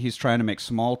so he's trying to make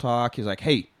small talk. He's like,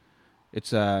 hey,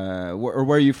 it's where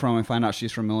are you from? I find out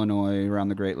she's from Illinois, around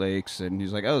the Great Lakes. And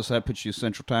he's like, oh, so that puts you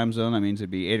Central Time Zone. That means it'd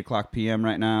be 8 o'clock p.m.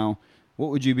 right now.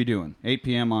 What would you be doing? 8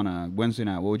 p.m. on a Wednesday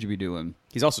night. What would you be doing?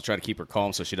 He's also trying to keep her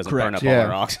calm so she doesn't Correct. burn up Yeah. all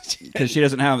her oxygen. Because she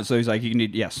doesn't have it. So he's like, you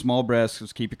need, small breasts.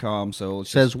 Just keep you calm. So it's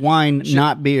Says wine,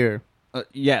 not beer.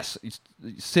 yes,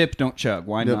 sip, don't chug.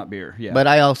 Wine, Yep. not beer. Yeah. But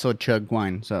I also chug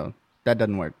wine, so that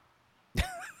doesn't work.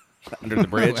 Under the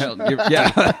bridge, Well,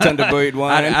 yeah. Thunderbird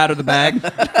wine. out of the bag,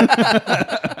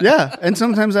 Yeah, and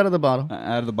sometimes out of the bottle.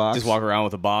 out of the box. Just walk around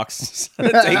with a box,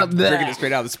 drinking it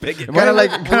straight out of the spigot. Kind of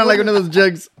like one of those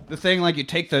jugs. The thing, like you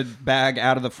take the bag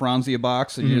out of the Franzia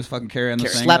box and you just fucking carry on the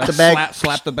thing. Slap the bag.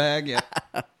 Slap the bag.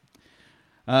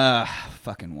 Yeah.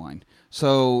 Fucking wine.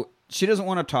 So she doesn't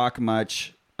want to talk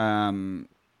much,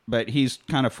 but he's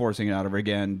kind of forcing it out of her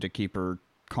again to keep her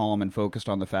calm and focused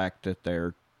on the fact that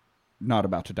they're not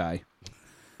about to die.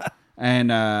 And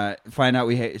find out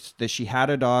that she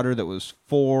had a daughter that was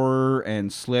 4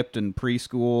 and slipped in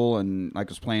preschool and like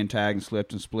was playing tag and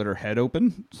slipped and split her head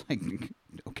open. It's like,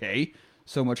 okay,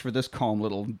 so much for this calm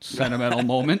little sentimental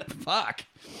moment. Fuck.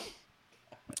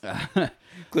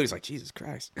 Clooney's like, Jesus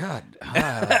Christ. God,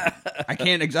 I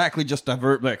can't exactly just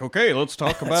divert like, okay, let's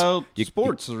talk about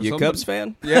sports or You something. Cubs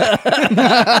fan?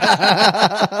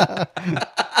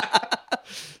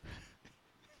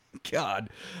 God.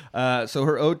 So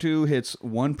her O2 hits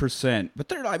 1%, but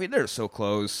they're so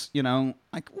close,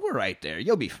 like we're right there.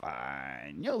 You'll be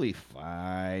fine. You'll be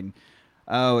fine.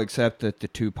 Oh, except that the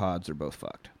 2 pods are both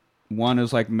fucked. One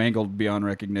is like mangled beyond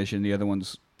recognition. The other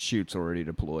one's chute's already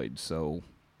deployed. So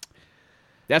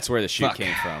That's where the shoot Fuck.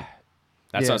 came from.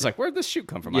 That's Yeah. I was like, where'd this shoot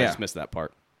come from? I Yeah. just missed that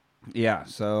part. yeah,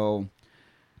 so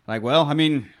like, well, I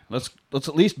mean, let's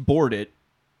at least board it.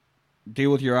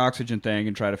 Deal with your oxygen thing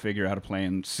and try to figure out how to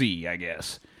plan C, I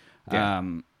guess. Yeah.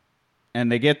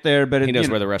 And they get there, but He knows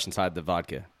where the Russians hide the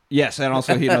vodka. Yes, and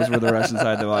also he knows where the rest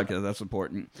inside the vodka. That's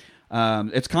important.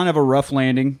 It's kind of a rough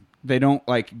landing. They don't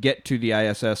like get to the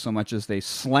ISS so much as they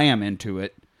slam into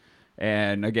it,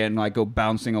 and again like go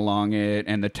bouncing along it,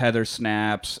 and the tether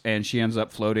snaps, and she ends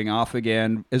up floating off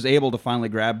again. Is able to finally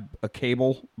grab a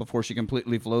cable before she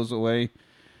completely flows away.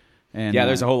 And Yeah,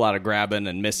 there's a whole lot of grabbing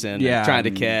and missing, Yeah, and trying to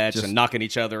and catch just- and knocking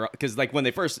each other. Because like when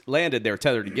they first landed, they were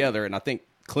tethered together, and I think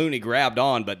Clooney grabbed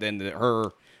on, but then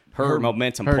her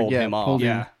momentum pulled him off. pulled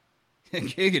him. yeah,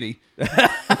 giggity.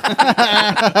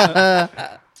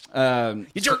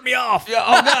 You jerked me off. Yeah,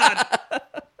 oh God,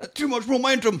 too much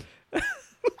momentum.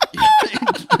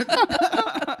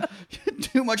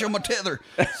 Too much on my tether.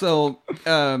 So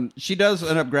she does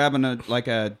end up grabbing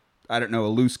a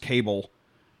loose cable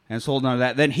and is holding on to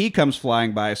that. Then he comes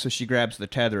flying by, so she grabs the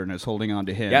tether and is holding on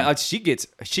to him. Yeah, she gets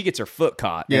her foot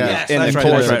caught. Yeah. Yes, and that's then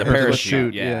right, pulls that's the right.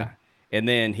 parachute. Yeah. Yeah. And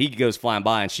then he goes flying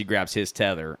by, and she grabs his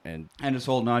tether. And is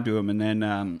holding on to him. And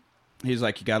then he's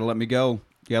like, "You got to let me go.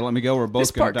 You got to let me go. We're both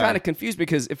this going part to die." kind of confused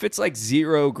because if it's like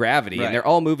zero gravity Right. and they're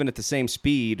all moving at the same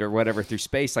speed or whatever through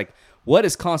space, like what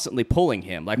is constantly pulling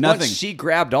him? Like Nothing. once she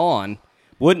grabbed on,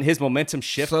 wouldn't his momentum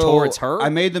shift So, towards her? I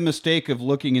made the mistake of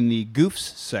looking in the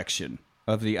goofs section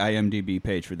of the IMDb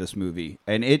page for this movie,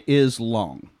 and it is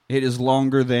long. It is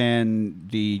longer than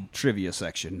the trivia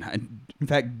section. In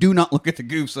fact, do not look at the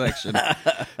goof section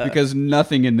because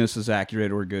nothing in this is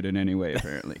accurate or good in any way,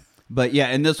 apparently. But yeah,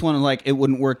 in this one, like it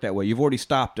wouldn't work that way. You've already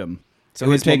stopped him. So It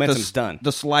would his take momentum's done.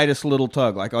 The slightest little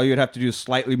tug. Like all you'd have to do is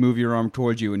slightly move your arm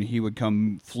towards you, and he would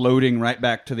come floating right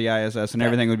back to the ISS, and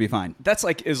everything would be fine. That's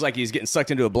like is like he's getting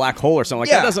sucked into a black hole or something. Like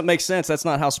Yeah. that doesn't make sense. That's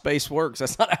not how space works.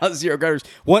 That's not how zero gravity.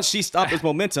 Once she stopped his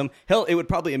momentum, hell, it would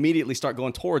probably immediately start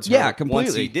going towards her. Yeah, Once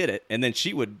completely. he did it, and then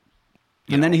she would.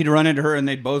 And then he'd run into her, and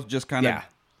they'd both just kind of Yeah.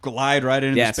 glide right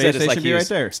into Yeah, the space instead it's station, like be he right was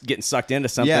there. getting sucked into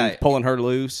something, Yeah. pulling her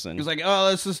loose, and He was like, "Oh,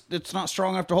 it's not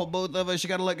strong enough to hold both of us. You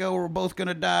got to let go. We're both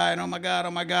gonna die." And oh my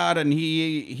god. And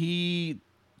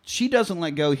she doesn't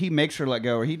let go. He makes her let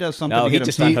go, or he does something. no, to he get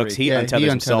just himself unhooks. free. He Yeah, untethers he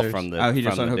himself untethers. from the. Oh, he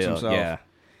just from the unhooks deal. himself. Yeah,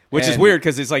 which is And- weird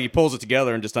because it's like he pulls it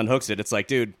together and just unhooks it. It's like,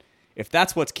 dude, if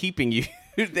that's what's keeping you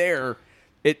there,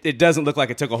 it doesn't look like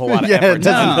it took a whole lot of Yeah, effort it to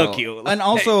doesn't. unhook you. And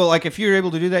also, like if you're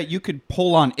able to do that, you could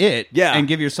pull on it, Yeah. and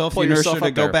give yourself Pull the inertia yourself to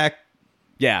up go there. back.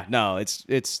 Yeah, no,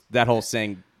 it's that whole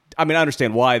thing. I mean, I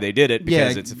understand why they did it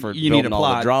because Yeah, it's for you need building a all the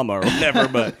plot. drama or whatever.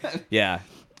 But yeah,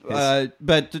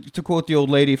 But to quote the old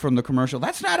lady from the commercial,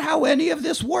 that's not how any of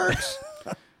this works.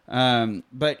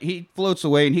 But he floats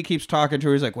away and he keeps talking to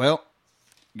her. He's like, "Well,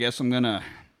 guess I'm gonna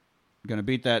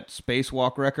beat that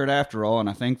spacewalk record after all, and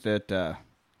I think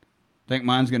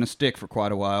mine's gonna stick for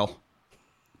quite a while."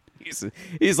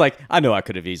 he's like, I know I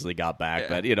could have easily got back,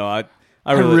 but you know, I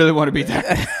I really, really want to beat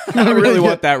that. I really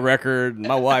want that record.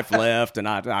 My wife left, and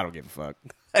I don't give a fuck.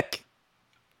 Like,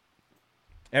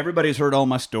 Everybody's heard all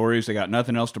my stories. They got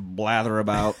nothing else to blather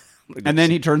about. And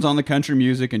then he turns on the country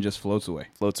music and just floats away.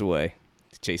 floats away,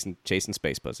 chasing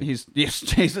space pussy. He's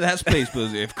chasing that space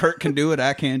pussy. If Kurt can do it,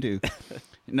 I can too.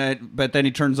 But then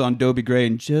he turns on Dobie Gray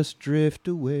and just drift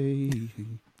away.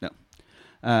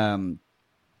 No.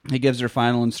 He gives her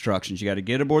final instructions. You got to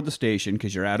get aboard the station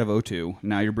because you're out of O2.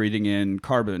 Now you're breathing in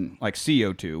carbon, like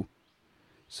CO2.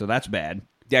 So that's bad.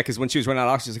 Yeah, because when she was running out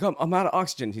of oxygen, she's like, "Oh, I'm out of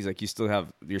oxygen." He's like, "You still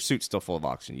have your suit's still full of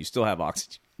oxygen. You still have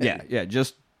oxygen." Yeah.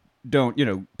 Just don't,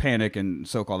 panic and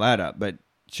soak all that up. But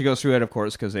she goes through it, of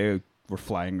course, because they were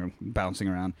flying, bouncing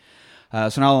around.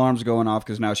 So now alarms are going off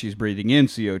because now she's breathing in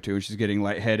CO2 and she's getting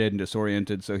lightheaded and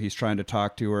disoriented. So he's trying to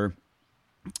talk to her.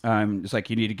 It's like,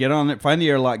 you need to get on it, find the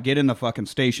airlock, get in the fucking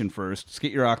station first, just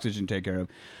get your oxygen taken care of.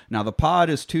 Now the pod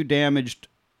is too damaged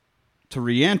to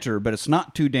re-enter, but it's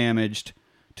not too damaged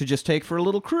to just take for a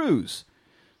little cruise.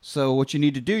 So what you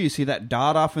need to do, you see that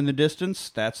dot off in the distance?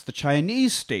 That's the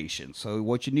Chinese station. So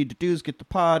what you need to do is get the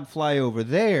pod, fly over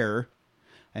there,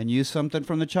 and use something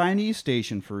from the Chinese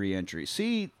station for re-entry.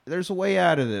 See, there's a way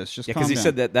out of this. Just Yeah, calm because he down.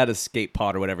 said that escape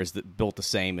pod or whatever is built the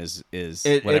same as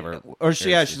whatever.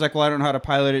 She's like, well, I don't know how to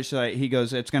pilot it. He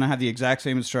goes, it's going to have the exact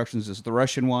same instructions as the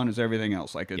Russian one, as everything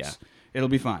else. Like, it'll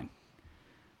be fine.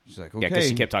 She's like, okay. Yeah, because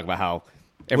she kept talking about how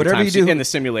every Whatever time you do- in the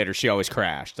simulator she always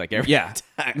crashed. Like every Yeah.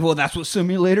 time. Well, that's what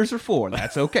simulators are for.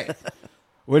 That's okay.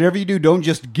 Whatever you do, don't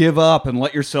just give up and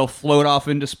let yourself float off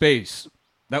into space.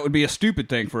 That would be a stupid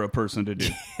thing for a person to do.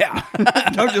 Yeah.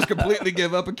 Don't just completely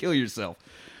give up and kill yourself.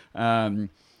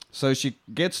 So she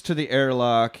gets to the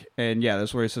airlock, and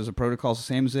that's where he says the protocol's the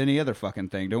same as any other fucking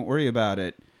thing. Don't worry about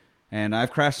it. And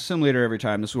I've crashed a simulator every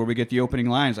time. This is where we get the opening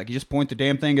lines. Like, you just point the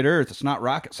damn thing at Earth. It's not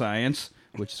rocket science,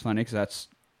 which is funny because that's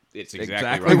It's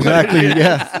exactly exactly right.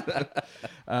 Exactly.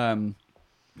 Yeah.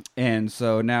 And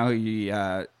so now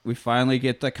we finally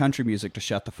get the country music to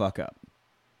shut the fuck up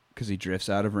because he drifts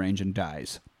out of range and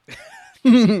dies.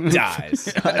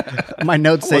 Dies. My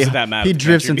notes say Wasn't that mad he at the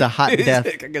drifts country into hot music.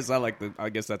 death. I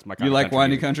guess that's my kind You of like country whiny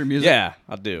music. country music? Yeah,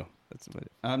 I do. That's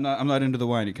I'm not into the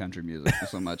whiny country music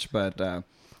so much, but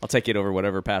I'll take it over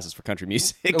whatever passes for country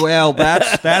music. Well,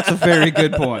 that's a very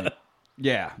good point.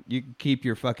 Yeah, you can keep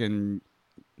your fucking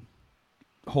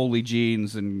Holy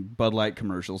Jeans and Bud Light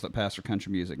commercials that pass for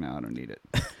country music now. I don't need it.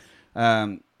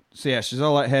 So yeah, she's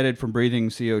all lightheaded from breathing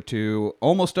CO2.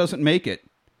 Almost doesn't make it.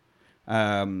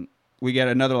 We get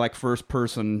another like first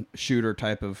person shooter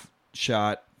type of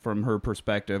shot from her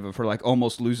perspective of her like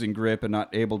almost losing grip and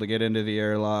not able to get into the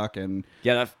airlock. And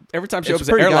Yeah, every time she It's opens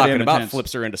the pretty airlock, goddamn it about intense.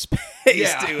 flips her into space,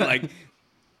 Yeah. too. Like, it's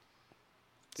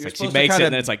You're like she supposed to makes it, kinda-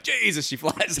 and then it's like, Jesus, she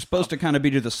flies. it's supposed to kind of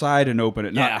be to the side and open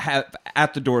it, not Yeah.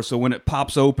 at the door. So when it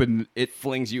pops open, it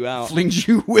flings you out. flings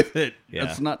you with it. Yeah.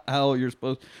 That's not how you're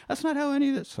supposed. That's not how any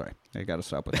of this. Sorry, I got to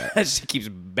stop with that. She keeps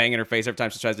banging her face every time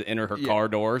she tries to enter her car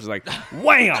door. She's like,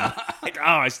 wham! Like, oh,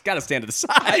 I just got to stand to the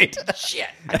side. Shit,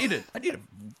 I need to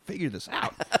figure this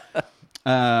out.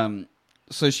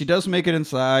 So she does make it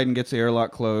inside and gets the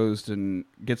airlock closed and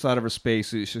gets out of her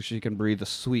spacesuit so she can breathe the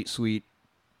sweet, sweet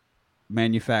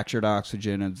manufactured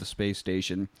oxygen of the space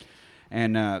station.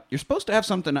 And you're supposed to have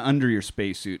something under your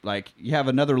spacesuit. Like, you have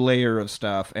another layer of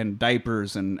stuff and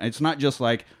diapers. And it's not just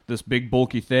like this big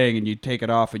bulky thing and you take it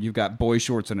off and you've got boy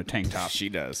shorts and a tank top. She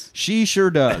does. She sure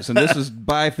does. And this is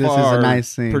by This is far a nice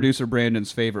scene. producer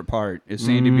Brandon's favorite part is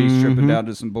Sandy B stripping down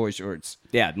to some boy shorts.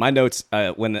 Yeah, my notes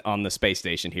when on the space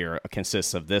station here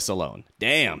consists of this alone.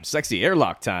 Damn, sexy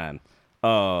airlock time.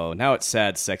 Oh, now it's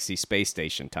sad, sexy space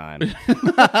station time.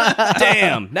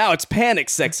 Damn, now it's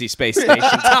panic, sexy space station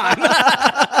time.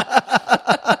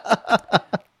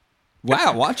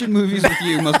 Wow, watching movies with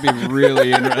you must be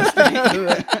really interesting.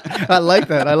 I like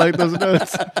that. I like those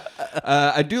notes.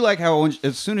 I do like how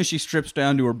as soon as she strips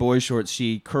down to her boy shorts,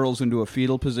 she curls into a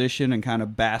fetal position and kind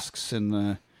of basks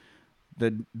in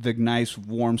the nice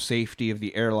warm safety of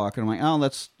the airlock. And I'm like, oh,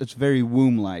 that's very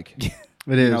womb-like.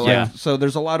 It is. You know, Yeah. like, so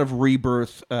there's a lot of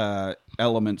rebirth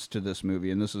elements to this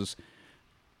movie, and this is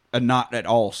a not at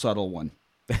all subtle one.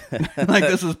 Like,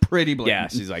 this is pretty Yeah,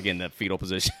 blatant. she's like in the fetal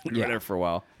position or Yeah. whatever for a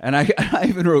while. And I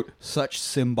even wrote such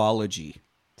symbology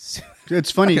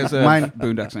It's funny. because of Mine,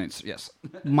 Boondock Saints. Yes.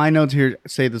 my notes here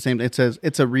say the same. It says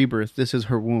it's a rebirth. This is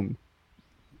her womb.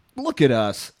 Look at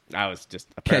us. I was just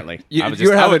apparently You, I was you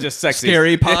were just, I having was just sexy.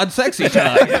 scary pod sexy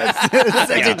time.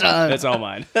 Yeah, that's all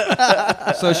mine.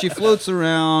 So she floats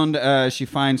around. She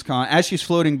finds as she's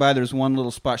floating by. There's one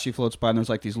little spot she floats by, and there's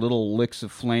like these little licks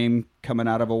of flame coming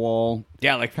out of a wall.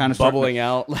 Yeah, like Kinda bubbling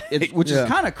out. Which Yeah. is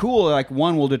kind of cool. Like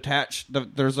one will detach.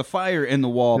 There's a fire in the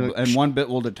wall, Like, and one bit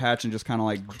will detach and just kind of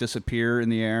like disappear in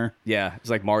the air. Yeah, it's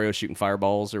like Mario shooting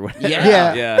fireballs or whatever.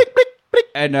 Yeah. yeah.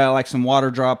 And like some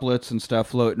water droplets and stuff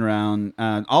floating around.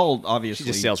 All obviously. She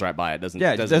just sails right by it. Doesn't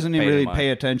Yeah, it doesn't even really mind. pay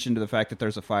attention to the fact that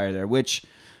there's a fire there. Which,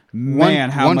 man,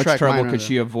 how one much track trouble minor could there.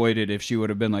 she avoided if she would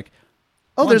have been like,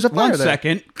 Oh, there's a fire One there.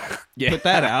 second, Yeah. put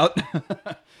that out.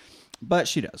 But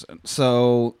she doesn't.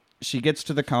 So she gets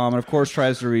to the comm and, of course,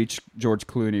 tries to reach George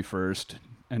Clooney first,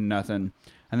 and nothing.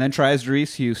 And then tries to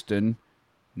reach Houston,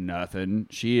 nothing.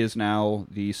 She is now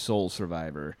the sole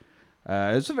survivor.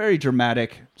 It's a very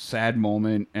dramatic, sad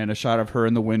moment, and a shot of her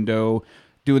in the window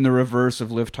doing the reverse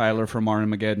of Liv Tyler from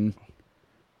Armageddon.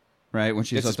 Right when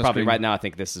she's This at is the probably screen. right now. I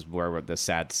think this is where we're the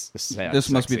sad. This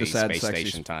must be the sexy sad space sexy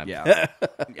station time. Yeah,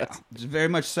 yeah. It's very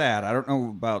much sad. I don't know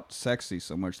about sexy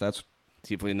so much. That's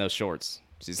People in those shorts.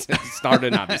 She's starting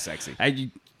to not be sexy.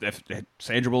 if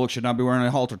Sandra Bullock should not be wearing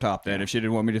a halter top then if she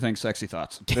didn't want me to think sexy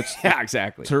thoughts. It's, Yeah,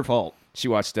 exactly. it's her fault. She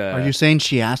watched. Are you saying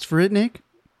she asked for it, Nick?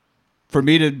 For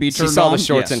me to be She turned saw on, the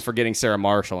shorts yes. and forgetting Sarah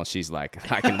Marshall, and she's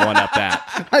like, "I can one up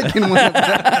that." I can win.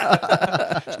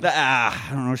 I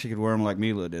don't know if she could wear them like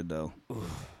Mila did though.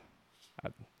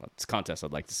 It's a contest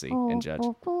I'd like to see and judge.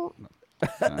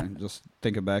 Just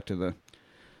thinking back to the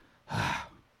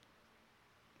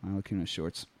Milo Kunis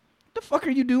shorts. What the fuck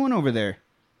are you doing over there?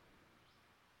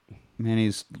 Man,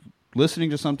 he's listening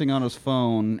to something on his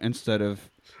phone instead of.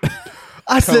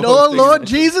 I said, "Oh Lord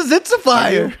Jesus, it's a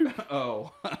fire."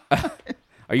 Oh.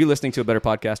 Are you listening to a better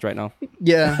podcast right now?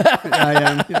 Yeah, I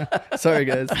am. Yeah. Sorry,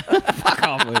 guys.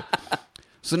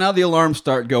 So now the alarms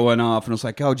start going off, and it's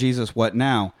like, oh, Jesus, what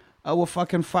now? Oh, well,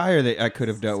 fucking fire that I could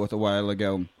have dealt with a while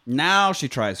ago. Now she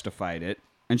tries to fight it,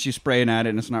 and she's spraying at it,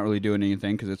 and it's not really doing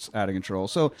anything because it's out of control.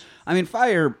 So, I mean,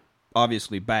 fire,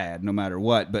 obviously bad no matter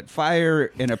what, but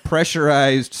fire in a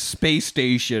pressurized space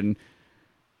station,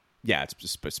 Yeah,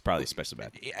 it's probably especially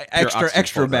bad.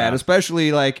 extra bad,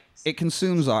 especially like it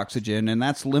consumes oxygen, and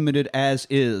that's limited as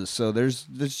is. So there's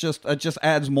just it just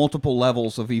adds multiple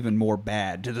levels of even more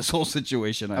bad to this whole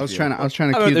situation. I was feel. trying to. I cue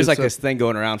don't know, there's this like up. this thing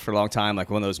going around for a long time, like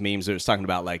one of those memes that was talking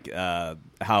about like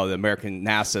how the American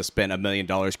NASA spent $1 million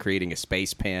creating a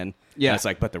space pen. Yeah. And it's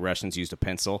like, but the Russians used a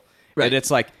pencil. Right. And it's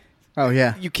like Oh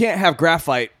yeah. you can't have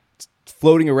graphite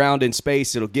floating around in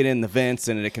space. It'll get in the vents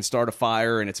and it can start a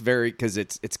fire, and it's very because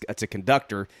it's a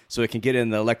conductor, so it can get in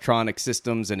the electronic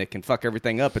systems and it can fuck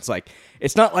everything up. It's like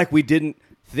it's not like we didn't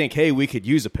think, hey, we could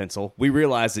use a pencil. We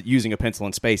realized that using a pencil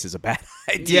in space is a bad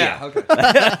idea. Yeah.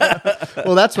 Okay.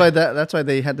 Well, that's why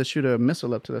they had to shoot a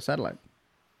missile up to the satellite.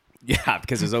 Yeah,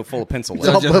 because it's so full of pencil lead.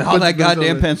 So All just put all the that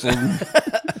goddamn pencil pencil.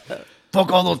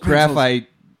 Fuck all those graphite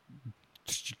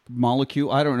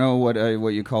molecule. I don't know what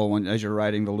you call one as you're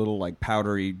writing the little like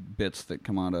powdery bits that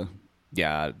come out of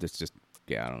Yeah, it's just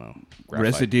I don't know.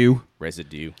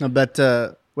 Residue. No, but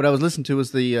what I was listening to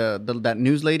was that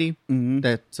news lady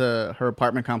that her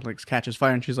apartment complex catches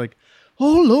fire, and she's like,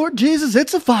 "Oh Lord Jesus,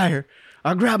 it's a fire!"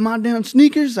 I grabbed my damn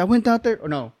sneakers. I went out there. Oh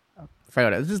no, I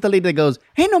forgot. This is the lady that goes,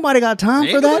 "Ain't nobody got time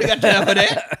for that." Got time for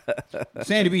that.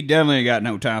 Sandy B definitely got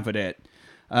no time for that.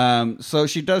 So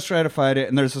she does try to fight it,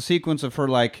 and there's a sequence of her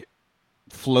like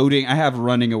floating. I have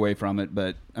running away from it,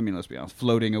 but I mean, let's be honest,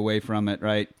 floating away from it,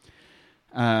 right?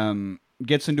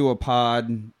 Gets into a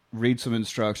pod, reads some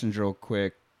instructions real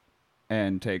quick,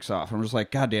 and takes off. I'm just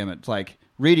like, God damn it! It's like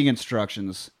reading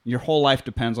instructions. Your whole life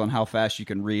depends on how fast you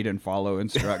can read and follow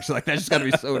instructions. Like that's just got to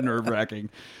be so nerve wracking.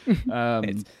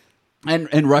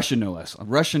 And Russian no less,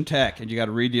 Russian tech, and you got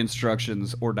to read the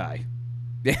instructions or die.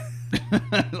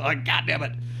 Like, God damn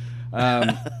it.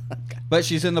 But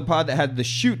she's in the pod that had the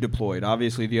chute deployed.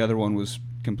 Obviously, the other one was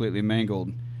completely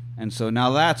mangled. And so now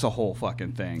that's a whole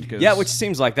fucking thing. Yeah, which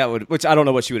seems like that would... Which I don't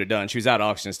know what she would have done. She was out of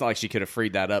auction. It's not like she could have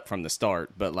freed that up from the start.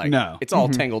 But, like, no. It's all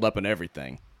tangled up in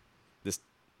everything. This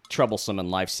troublesome and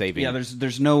life-saving... Yeah,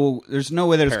 there's no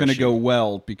way that it's going to go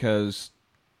well because...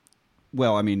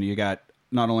 Well, I mean, you got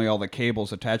not only all the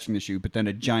cables attaching the chute, but then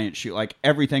a giant chute. Like,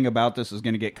 everything about this is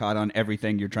going to get caught on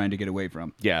everything you're trying to get away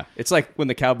from. Yeah. It's like when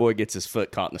the cowboy gets his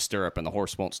foot caught in the stirrup and the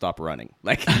horse won't stop running.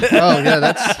 Like... Oh, yeah,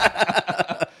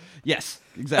 that's... Yes,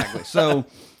 exactly. So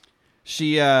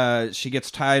she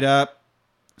gets tied up,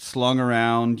 slung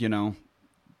around, you know.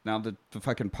 Now the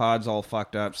fucking pod's all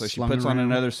fucked up. So she puts on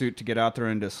another suit to get out there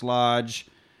and dislodge.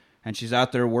 And she's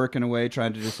out there working away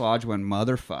trying to dislodge when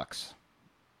motherfucks.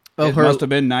 Oh, it must have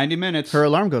been 90 minutes. Her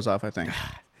alarm goes off, I think.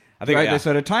 I think they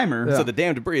set a timer. So the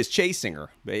damn debris is chasing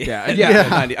her.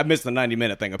 Yeah. I missed the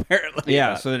 90-minute thing, apparently.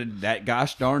 Yeah, so that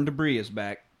gosh darn debris is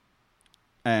back.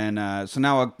 And so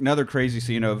now another crazy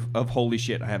scene of holy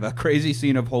shit. I have a crazy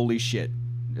scene of holy shit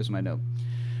is my note.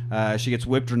 She gets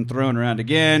whipped and thrown around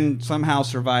again, somehow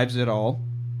survives it all.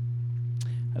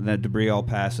 And the debris all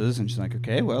passes, and she's like,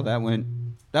 okay, well, that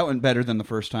went better than the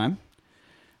first time.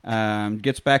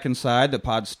 Gets back inside, the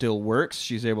pod still works.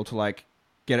 She's able to, like,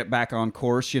 get it back on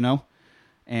course, you know,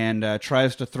 and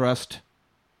tries to thrust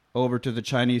over to the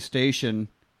Chinese station,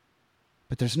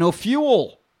 but there's no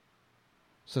fuel.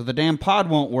 So the damn pod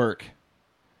won't work.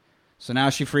 So now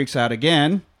she freaks out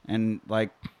again, and like,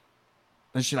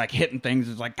 then she like hitting things.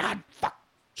 It's like, God, fuck.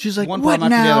 She's like, one what after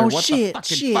now? the other. What Shit, the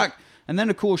fucking shit. fuck? And then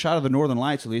a cool shot of the Northern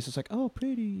Lights. At least it's like, oh,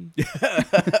 pretty.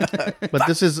 But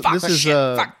this is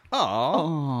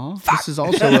Oh, this is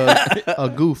also a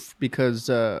goof because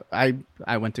I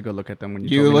went to go look at them when you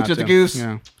told me looked not at the to. goose.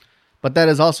 Yeah. But that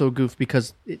is also a goof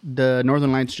because the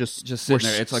Northern Lights just sitting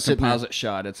there. It's like a sitting there. composite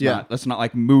shot. It's not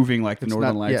like moving like the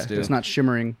Northern Lights do. It's not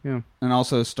shimmering. Yeah. And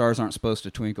also, stars aren't supposed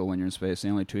to twinkle when you're in space. They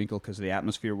only twinkle because of the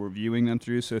atmosphere we're viewing them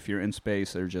through. So if you're in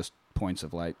space, they're just points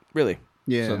of light. Really?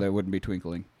 Yeah. So they wouldn't be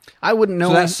twinkling. I wouldn't know.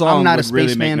 So that song I'm not would a really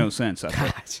spaceman. make no sense. I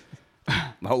thought.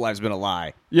 My whole life's been a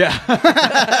lie.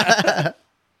 Yeah.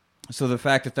 So the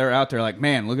fact that they're out there like,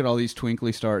 man, look at all these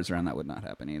twinkly stars around, that would not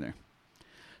happen either.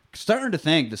 Starting to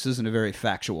think this isn't a very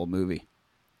factual movie.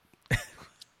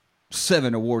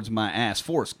 7 awards my ass.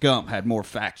 Forrest Gump had more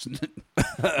facts.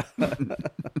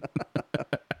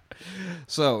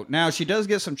 So now she does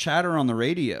get some chatter on the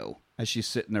radio as she's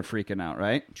sitting there freaking out,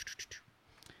 right?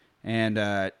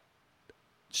 And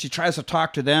she tries to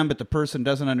talk to them, but the person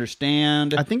doesn't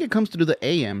understand. I think it comes through the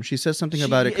AM. She says something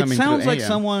about it coming through the AM. It sounds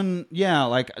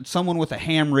like someone with a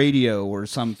ham radio or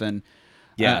something.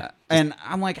 Yeah. And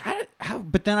I'm like, how?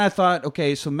 But then I thought,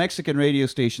 okay, so Mexican radio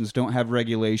stations don't have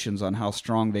regulations on how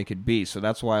strong they could be. So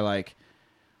that's why, like,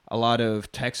 a lot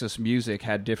of Texas music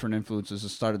had different influences. It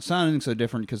started sounding so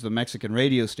different because the Mexican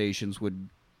radio stations would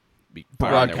be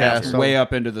broadcast way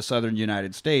up into the southern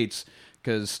United States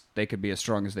because they could be as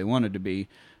strong as they wanted to be.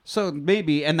 So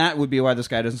maybe, and that would be why this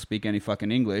guy doesn't speak any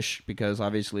fucking English, because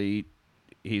obviously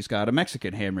he's got a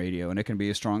Mexican ham radio and it can be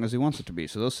as strong as he wants it to be.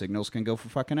 So those signals can go for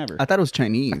fucking ever. I thought it was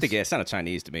Chinese. I think it sounded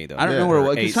Chinese to me, though. I don't know where it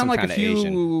was. It sounded like a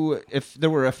few. Asian. If there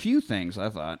were a few things,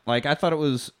 I thought. Like, I thought it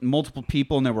was multiple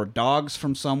people and there were dogs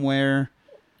from somewhere.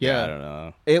 Yeah. I don't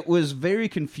know. It was very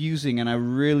confusing, and I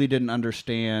really didn't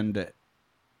understand.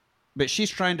 But she's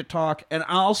trying to talk, and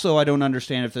I don't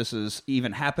understand if this is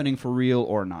even happening for real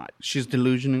or not. She's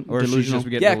delusional. Or she's just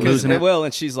getting Yeah, because delusional.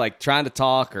 and she's like trying to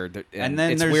talk, and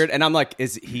then it's there's- weird. And I'm like,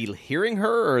 is he hearing her,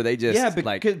 or are they just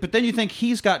but then you think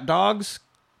he's got dogs,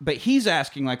 but he's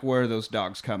asking like, where are those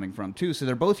dogs coming from too? So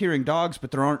they're both hearing dogs,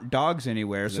 but there aren't dogs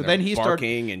anywhere. So they're then he starts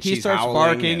barking, and he she's starts howling,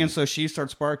 barking, and so she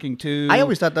starts barking too. I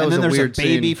always thought that was and a then there's weird a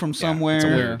baby scene. from Yeah, somewhere. it's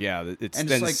weird. Yeah, it's And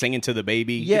then it's like- singing to the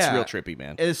baby. Yeah, It's real trippy,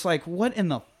 man. It's like, what in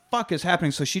the fuck is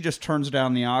happening? So she just turns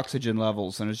down the oxygen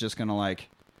levels and is just gonna like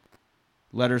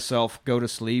let herself go to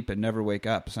sleep and never wake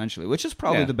up, essentially, which is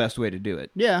probably Yeah. the best way to do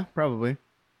it. Yeah, probably.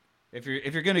 If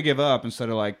you're gonna give up, instead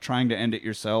of like trying to end it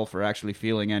yourself or actually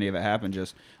feeling any of it happen,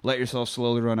 just let yourself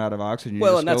slowly run out of oxygen.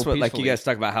 Well, just and that's go what like you peacefully. guys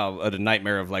talk about how the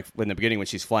nightmare of like in the beginning when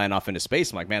she's flying off into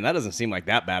space. I'm like, man, that doesn't seem like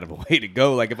that bad of a way to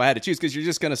go. Like if I had to choose, because you're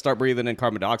just gonna start breathing in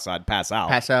carbon dioxide, pass out,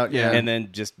 Pass out, yeah. and then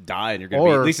just die, and you're gonna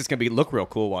Or- at least it's gonna be look real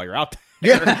cool while you're out there.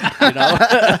 Yeah, you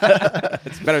know,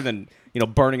 it's better than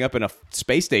burning up in a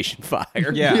space station fire.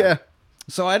 Yeah. Yeah.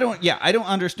 So I don't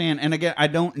understand, and again, I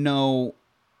don't know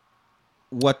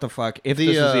what the fuck if The,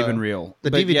 this is even real. The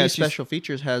But DVD yeah, she's- special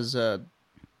features has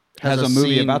has a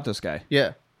movie scene- about this guy.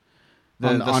 Yeah.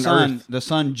 The on son, Earth. the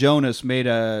son Jonas made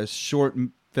a short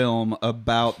film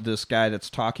about this guy that's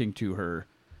talking to her.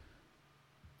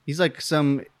 He's like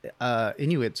some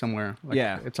Inuit somewhere. Like,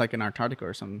 Yeah. It's like in Antarctica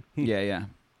or something. Yeah.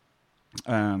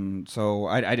 So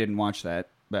I didn't watch that,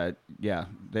 but yeah,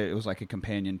 it was like a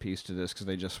companion piece to this because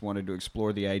they just wanted to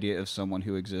explore the idea of someone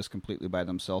who exists completely by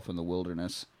themselves in the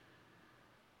wilderness,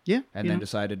 Yeah. and you then know.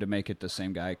 decided to make it the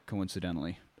same guy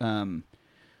coincidentally.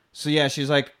 So yeah, she's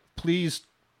like, please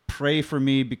pray for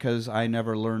me because I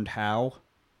never learned how.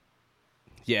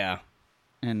 Yeah.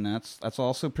 And that's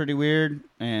also pretty weird.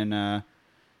 And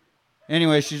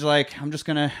anyway, she's like, I'm just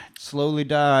gonna slowly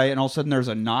die, and all of a sudden there's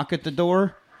a knock at the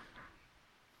door,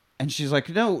 and she's like,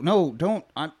 no, don't.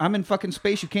 I'm in fucking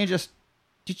space. You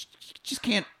just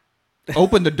can't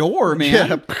open the door,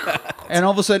 man. And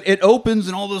all of a sudden it opens,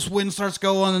 and all this wind starts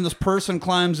going, and this person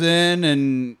climbs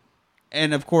in,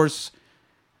 and of course,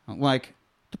 like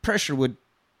the pressure would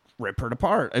rip her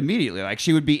apart immediately. Like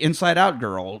she would be inside out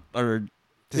girl. Or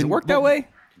Does it work that way?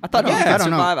 I thought you Yeah, could I don't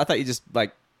know. survive. I thought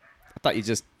you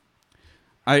just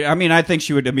I mean, I think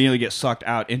she would immediately get sucked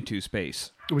out into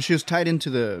space. Well, she was tied into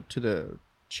the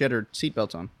she had her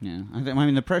seatbelts on. Yeah, I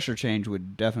mean, the pressure change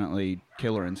would definitely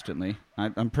kill her instantly.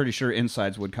 I'm pretty sure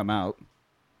insides would come out.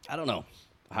 I don't know.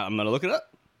 I'm gonna look it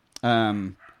up.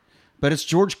 But it's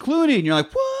George Clooney, and you're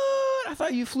like, what? I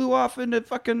thought you flew off into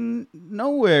fucking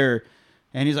nowhere.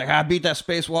 And he's like, I beat that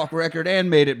spacewalk record and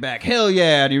made it back. Hell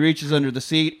yeah. And he reaches under the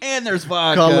seat, and there's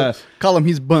vodka. Call him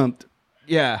he's bumped.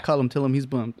 Yeah. Tell him he's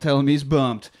bumped. Tell him he's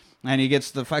bumped. And he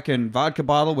gets the fucking vodka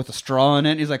bottle with a straw in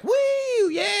it. And he's like, woo,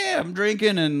 yeah, I'm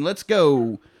drinking, and let's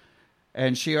go.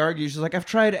 And she argues, she's like, I've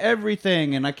tried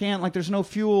everything, and I can't, like, there's no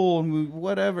fuel, and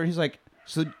whatever. He's like,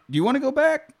 so do you want to go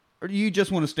back, or do you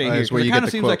just want to stay here? That's 'Cause where it you kind get of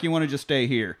the seems quote. like you want to just stay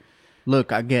here.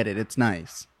 Look, I get it. It's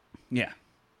nice. Yeah.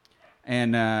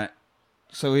 And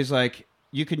so he's like,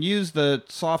 you can use the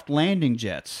soft landing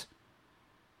jets.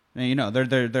 And, you know, they're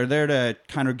there to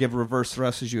kind of give reverse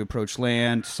thrust as you approach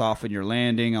land, soften your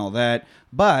landing, all that.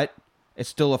 But it's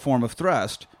still a form of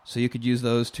thrust, so you could use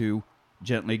those to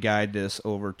gently guide this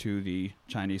over to the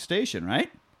Chinese station, right?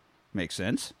 Makes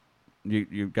sense.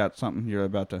 You've got something you're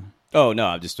about to... Oh no,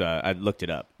 I looked it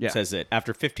up. Yeah. It says that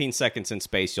after 15 seconds in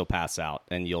space, you'll pass out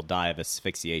and you'll die of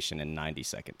asphyxiation in 90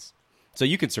 seconds. So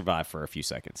you could survive for a few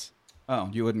seconds. Oh,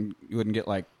 you wouldn't get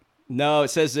like... No, it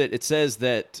says that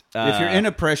if you're in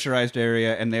a pressurized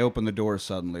area and they open the door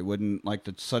suddenly, wouldn't like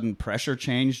the sudden pressure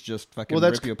change just fucking Well,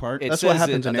 that's- rip you apart? it That's says what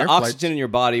happens that in the air oxygen flights. in your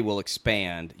body will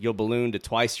expand. You'll balloon to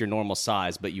twice your normal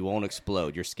size, but you won't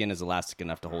explode. Your skin is elastic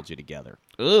enough to hold you together.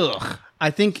 Ugh.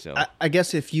 I think. So- I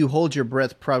guess if you hold your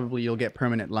breath, probably you'll get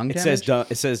permanent lung It damage.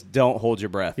 says don't hold your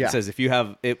breath. Yeah. It says if you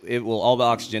have it will all the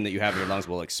oxygen that you have in your lungs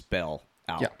will expel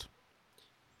out. Yeah.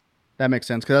 That makes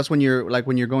sense because that's when you're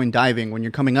going diving. When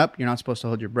you're coming up, you're not supposed to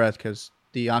hold your breath because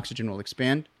the oxygen will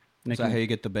expand. And it Is that can- how you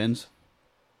get the bends?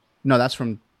 no, that's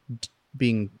from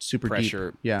being super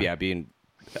Pressure. deep. Yeah. Being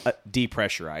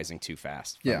depressurizing too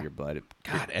fast from Yeah. your blood.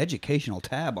 God, educational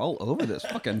tab all over this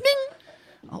fucking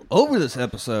all over this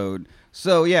episode.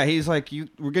 So yeah, he's like,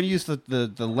 we're gonna use the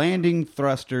landing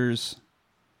thrusters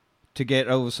to get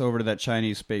us over to that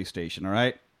Chinese space station. All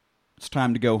right, it's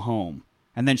time to go home.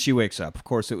 And then she wakes up. Of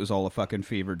course, it was all a fucking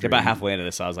fever dream. About halfway into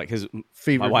this, I was like,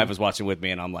 Fever. my wife was watching with me,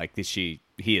 and I'm like, is she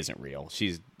he isn't real.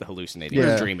 She's hallucinating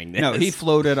Yeah. or dreaming this. No, he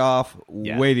floated off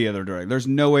Yeah. way the other direction. There's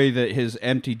no way that his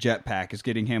empty jetpack is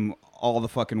getting him all the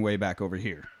fucking way back over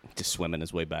here. just swimming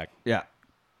his way back. Yeah.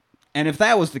 And if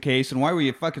that was the case, then why were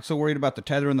you fucking so worried about the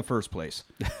tether in the first place?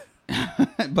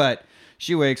 But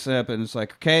she wakes up and it's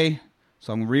like, okay,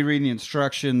 so I'm rereading the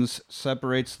instructions,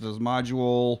 separates this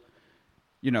module,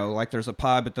 like there's a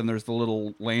pod, but then there's the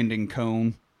little landing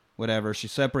cone, whatever. She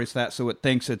separates that so it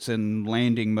thinks it's in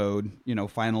landing mode,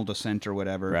 final descent or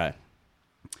whatever. Right.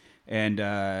 And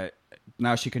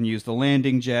now she can use the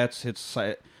landing jets,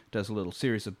 does a little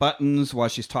series of buttons while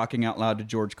she's talking out loud to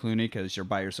George Clooney because you're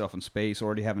by yourself in space,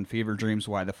 already having fever dreams.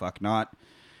 Why the fuck not?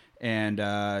 And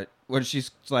when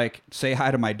she's like, say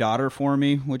hi to my daughter for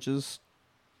me, which is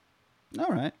all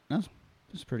right. That's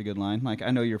a pretty good line. Like,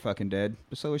 I know you're fucking dead,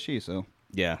 but so is she. So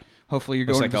Yeah. hopefully you're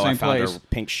Looks going like, to the I same found place. her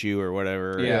pink shoe or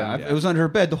whatever. Yeah, it was under her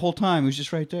bed the whole time. It was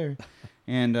just right there.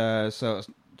 And so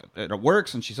it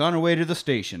works, and she's on her way to the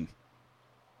station.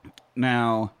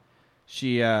 Now,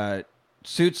 she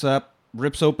suits up,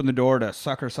 rips open the door to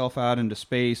suck herself out into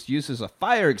space, uses a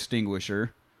fire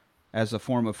extinguisher as a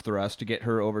form of thrust to get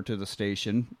her over to the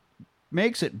station.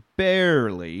 Makes it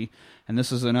barely, and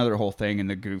this is another whole thing in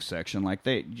the goof section. Like,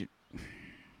 there's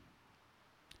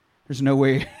no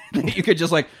way that you could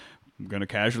just like, I'm going to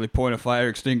casually point a fire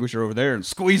extinguisher over there and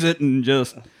squeeze it and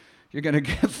just, you're going to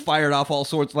get fired off all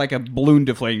sorts like a balloon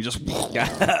deflating, just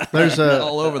There's a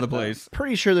all over the place.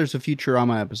 pretty sure there's a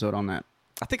Futurama episode on that.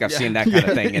 I think I've seen that kind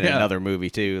of thing in Yeah. another movie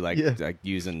too, like Yeah. like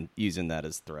using that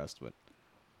as thrust. But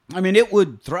I mean, it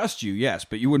would thrust you, yes,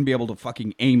 but you wouldn't be able to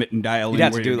fucking aim it and dial you'd in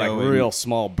have where to do you like go and- real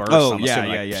small bursts. Oh, I'm yeah,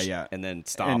 assuming, yeah, like, yeah. and then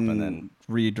stop, and then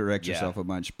redirect Yeah. yourself a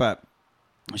bunch. But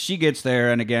she gets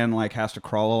there and again, like, has to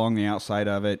crawl along the outside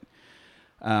of it.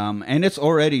 And it's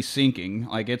already sinking.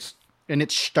 Like, it's And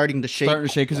it's starting to shake. starting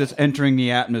to shake because it's entering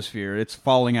the atmosphere. It's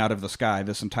falling out of the sky,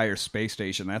 this entire space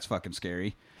station. That's fucking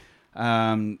scary.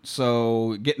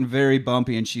 So getting very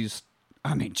bumpy, and Jesus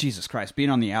Christ, being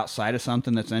on the outside of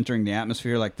something that's entering the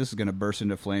atmosphere, like, this is going to burst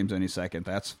into flames any second.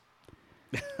 That's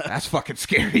fucking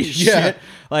scary as Yeah. shit.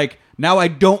 Like, now I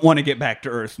don't want to get back to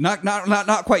Earth. Not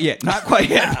quite yet. Not quite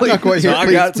yet. Please. Not quite so yet, I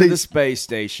please, got to please. the space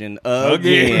station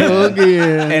again,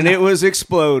 Again. and it was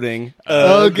exploding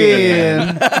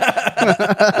Again.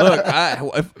 Look,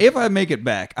 if I make it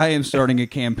back, I am starting a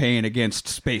campaign against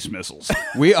space missiles.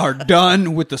 We are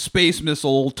done with the space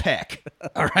missile tech.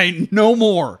 All right, no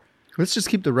more. Let's just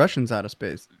keep the Russians out of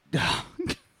space.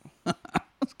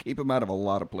 Let's keep them out of a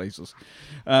lot of places.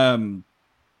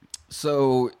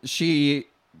 So she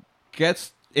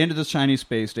gets into the Chinese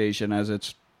space station as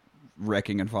it's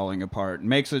wrecking and falling apart.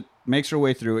 Makes her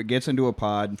way through it. Gets into a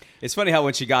pod. It's funny how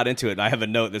when she got into it, I have a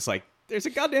note that's like, "There's a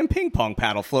goddamn ping pong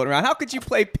paddle floating around. How could you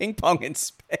play ping pong in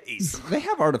space?" They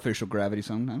have artificial gravity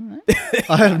sometimes, right?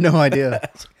 I have no idea.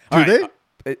 Do All right,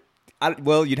 they?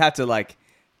 well, you'd have to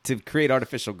to create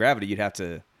artificial gravity. You'd have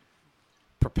to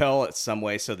propel it some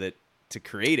way so that to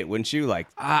create it, wouldn't you? Like,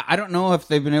 I don't know if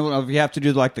they've been able. If you have to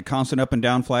do like the constant up and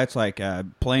down flights, like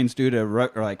planes do to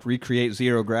recreate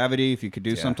zero gravity. If you could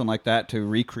do something like that to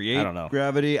recreate, I don't know.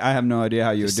 gravity. I have no idea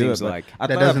how you would Just do it. seems But like- I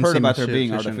That thought I've doesn't heard seem about there being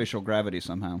efficient. artificial gravity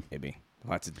somehow, maybe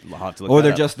we'll have to look or that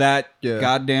they're up. just that Yeah.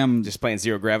 goddamn just playing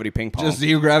zero gravity ping pong. just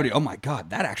zero gravity. Oh my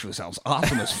god, that actually sounds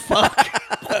awesome as fuck.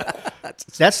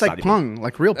 That's not like even- Pong,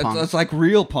 like real Pong. That's like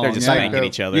real Pong. They're just yeah. spanking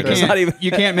each other. You It's can't, not even.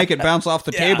 you can't make it bounce off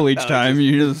the Yeah, table each no, time.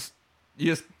 You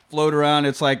just float around.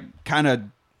 It's like kind of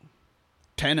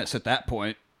tennis at that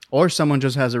point. Or someone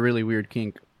just has a really weird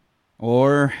kink.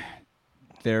 Or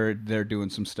they're doing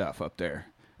some stuff up there.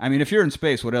 I mean, if you're in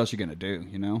space, what else are you gonna do?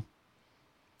 You know.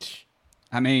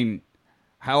 I mean,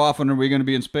 how often are we gonna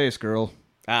be in space, girl?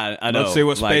 I know. Let's see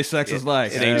what Like, space sex is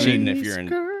like. It ain't I cheating mean, if you're out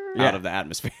Yeah. of the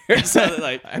atmosphere. So,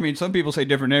 like, I mean, some people say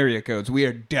different area codes. We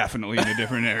are definitely in a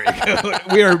different area code.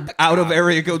 We are out of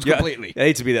area codes completely. I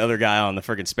hate to be the other guy on the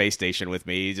freaking space station with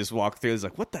me. He just walked through. He's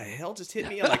like, "What the hell just hit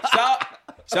me?" I'm like, "Stop!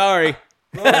 Sorry."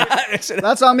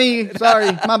 That's on me.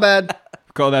 Sorry, my bad.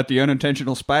 Call that the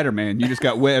unintentional Spider-Man. You just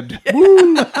got webbed.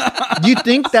 Do you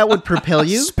think that would propel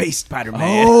you? Space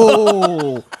Spider-Man.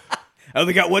 Oh, I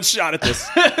only got one shot at this.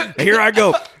 Here I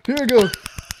go. Here we go.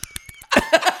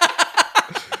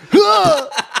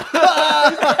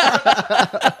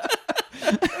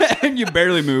 and you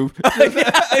barely move.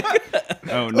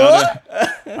 Oh no!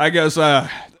 I guess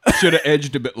should have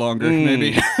edged a bit longer.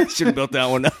 Maybe. Should have built that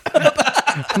one up.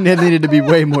 And it needed to be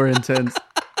way more intense.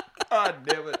 God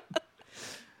damn it.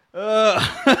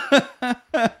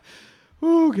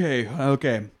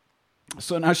 Okay.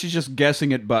 So now she's just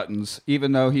guessing at buttons,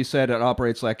 even though he said it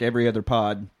operates like every other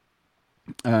pod.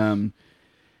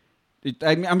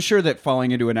 I'm sure that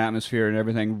falling into an atmosphere and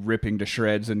everything ripping to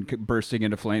shreds and bursting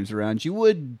into flames around you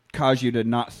would cause you to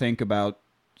not think about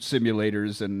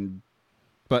simulators and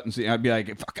buttons. I'd be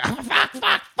like, fuck.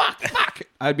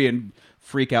 I'd be in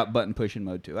freak out button pushing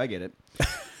mode too. I get it.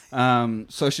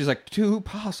 So she's like, 2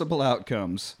 possible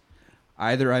outcomes.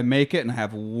 Either I make it and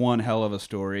have one hell of a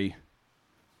story,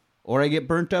 or I get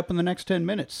burnt up in the next 10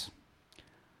 minutes.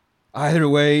 Either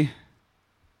way,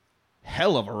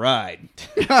 hell of a ride.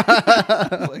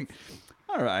 Like,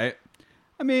 all right.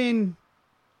 I mean,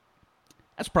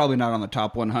 that's probably not on the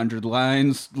top 100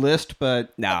 lines list,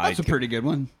 but that's a pretty good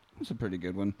one.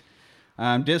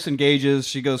 Disengages.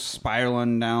 She goes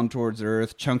spiraling down towards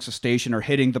Earth. Chunks of station are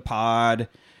hitting the pod.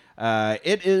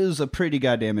 It is a pretty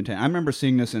goddamn intense. I remember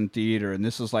seeing this in theater, and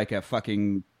this is like a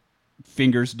fucking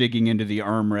fingers digging into the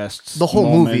armrests. The whole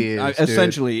moment. movie is,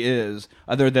 essentially is,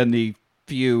 other than the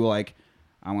few like,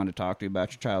 I want to talk to you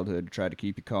about your childhood, try to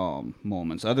keep you calm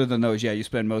moments. Other than those, yeah, you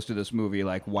spend most of this movie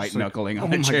like white knuckling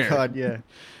on a chair. Oh my god,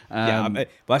 yeah.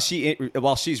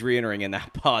 While she's re-entering in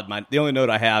that pod, the only note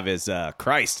I have is,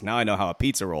 Christ, now I know how a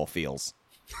pizza roll feels.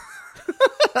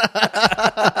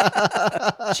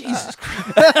 Jesus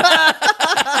Christ.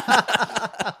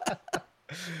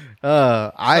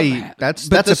 That's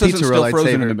this a isn't pizza still roll I'd frozen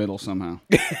in savor. the middle somehow.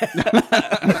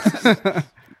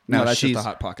 No, that's she's just a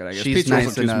hot pocket, I guess. She's Pizza rolls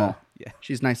nice are and too small. Yeah.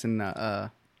 she's nice and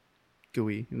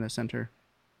gooey in the center.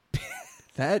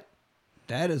 That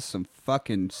is some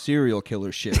fucking serial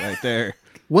killer shit right there.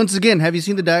 Once again, have you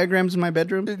seen the diagrams in my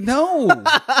bedroom? No.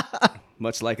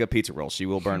 Much like a pizza roll, she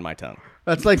will burn my tongue.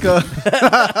 That's like a.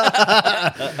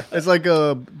 It's like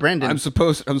a Brandon. I'm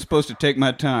supposed to take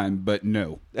my time, but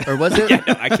no. Or was it No,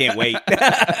 I can't wait.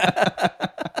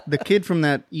 the kid from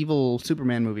that evil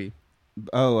Superman movie?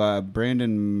 Oh,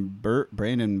 Brandon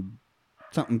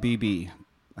something BB.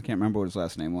 I can't remember what his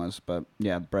last name was, but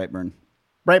yeah, Brightburn.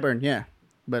 Brightburn, yeah,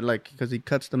 but like because he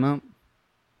cuts them out.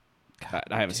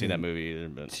 I haven't seen that movie either.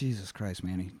 But Jesus Christ,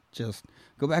 Manny. Just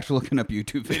go back to looking up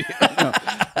YouTube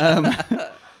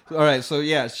videos. All right, so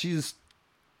yeah,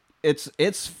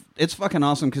 it's fucking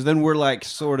awesome because then we're like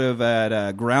sort of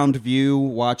at ground view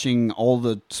watching all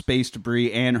the space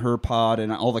debris and her pod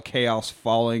and all the chaos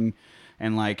falling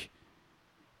and like,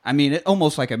 I mean, it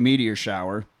almost like a meteor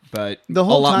shower, but The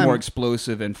whole a lot time- more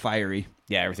explosive and fiery.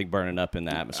 yeah, everything burning up in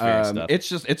the atmosphere and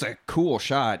stuff. It's a cool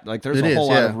shot. Like there's It a is, whole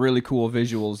lot yeah. of really cool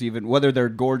visuals, even whether they're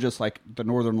gorgeous like the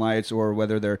Northern Lights or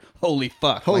whether they're holy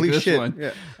fuck. Holy like this shit! one.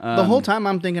 Yeah. The whole time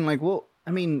I'm thinking like, well, I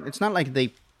mean, it's not like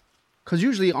because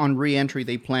usually on re-entry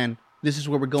they plan this is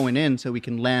where we're going in so we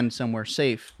can land somewhere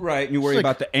safe. Right, and you worry It's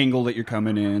like- about the angle that you're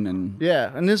coming in, and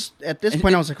Yeah, and at this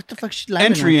point I was like, what the fuck? She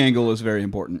landing entry on? angle is very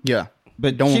important. Yeah,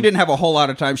 But Don't- she didn't have a whole lot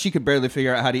of time. She could barely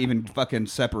figure out how to even fucking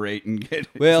separate and get.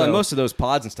 Well, so- and most of those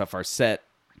pods and stuff are set,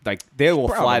 like, they will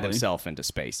fly Probably. themselves into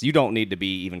space. You don't need to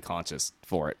be even conscious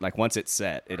for it. Like, once it's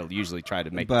set, it'll usually try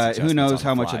to make But its who adjustments knows on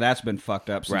how the much fly. of that's been fucked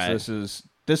up since Right.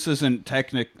 this isn't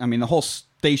technic. I mean, the whole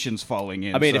station's falling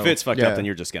in. I mean, so if it's fucked Yeah. up, then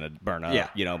you're just going to burn up, Yeah.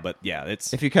 you know, but yeah,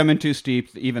 it's... if you come in too steep,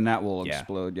 even that will Yeah.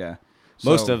 explode. Yeah,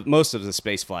 Most So- of the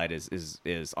space flight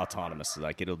is autonomous.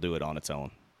 Like, it'll do it on its own.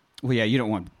 well, yeah, you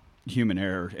don't want human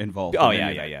error involved. Oh, in yeah,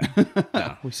 any yeah, of that. yeah.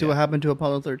 No. we see what happened to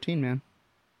Apollo 13, man.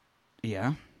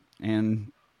 Yeah,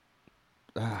 and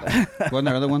wasn't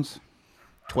there other ones?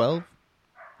 12,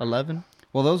 11.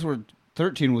 Well, those were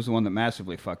 13 was the one that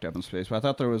massively fucked up in space, but I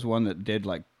thought there was one that did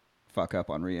like fuck up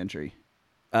on reentry.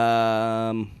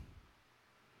 I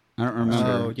don't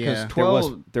remember. Oh, 'Cause yeah.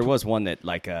 12, there was one that,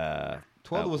 like,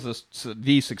 12 was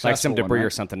the successful like some debris one, or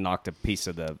right? something knocked a piece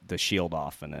of the shield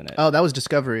off, and then it... Oh, that was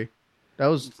Discovery. That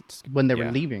was when they were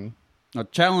Yeah. leaving. No,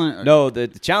 challenge. No, the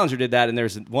Challenger did that, and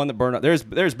there's one that burned up. There's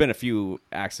been a few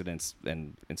accidents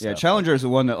and stuff. Yeah, Challenger is the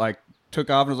one that like took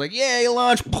off and was like, "Yay,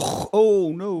 launch!"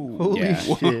 Oh no! Holy Yeah.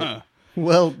 shit.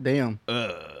 Well, damn.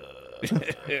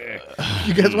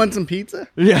 You guys want some pizza?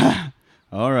 Yeah.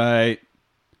 All right.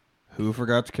 Who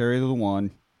forgot to carry the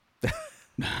one?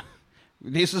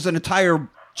 This is an entire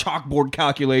chalkboard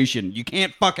calculation. You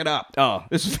can't fuck it up. Oh,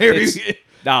 It's very.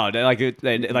 No, like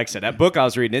I said, that book I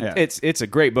was reading, Yeah. it's a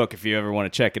great book if you ever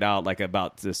want to check it out, like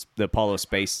about the Apollo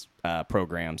space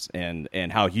programs and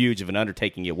how huge of an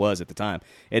undertaking it was at the time,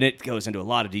 and it goes into a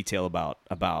lot of detail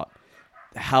about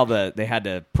how they had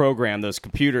to program those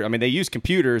computers. I mean, they used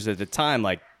computers at the time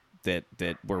like that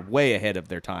were way ahead of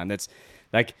their time. That's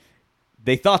like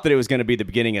they thought that it was going to be the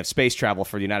beginning of space travel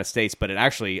for the United States, but it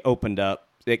actually opened up.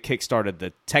 It kickstarted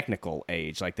the technical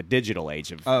age, like the digital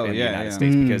age of Oh, in the yeah, United yeah.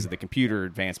 States because of the computer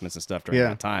advancements and stuff during Yeah.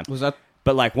 that time. Was that?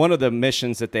 But like one of the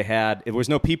missions that they had, it was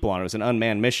no people on it. It was an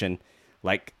unmanned mission.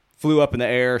 Like flew up in the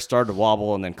air, started to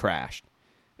wobble, and then crashed.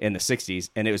 in the 60s,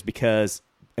 and it was because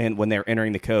when they were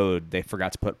entering the code, they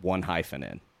forgot to put one hyphen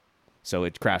in. So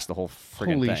it crashed the whole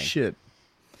friggin' Holy thing. shit.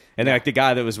 And like the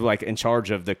guy that was like in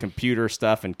charge of the computer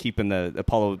stuff and keeping the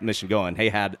Apollo mission going, he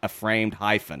had a framed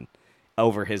hyphen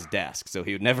over his desk, so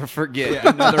he would never forget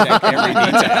every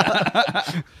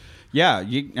detail. Yeah,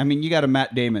 you got a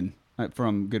Matt Damon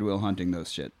from Good Will Hunting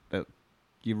those shit.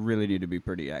 You really need to be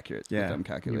pretty accurate with them You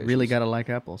calculations. really got to like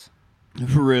apples.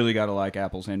 really got to like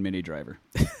apples and Mini Driver.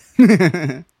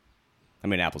 I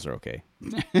mean, apples are okay.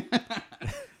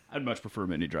 I'd much prefer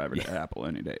Mini Driver to Apple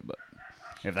any day, but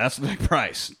if that's the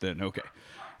price, then okay.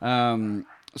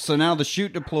 So now the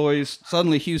chute deploys.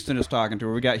 Suddenly Houston is talking to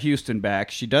her. We got Houston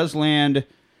back. She does land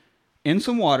in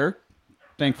some water,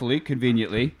 thankfully,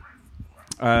 conveniently.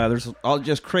 There's all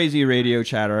just crazy radio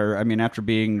chatter. I mean, after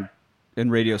being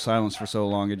in radio silence for so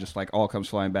long, it just like all comes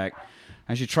flying back.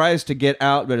 And she tries to get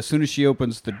out, but as soon as she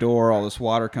opens the door, all this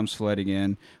water comes flooding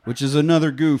in, which is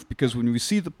another goof because when we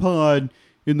see the pod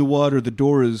in the water, the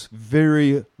door is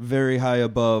very, very high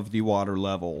above the water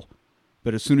level.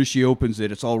 But as soon as she opens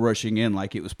it, it's all rushing in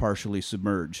like it was partially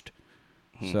submerged.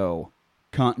 So,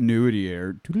 continuity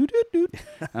error.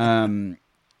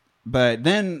 But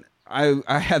then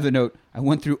I have the note, I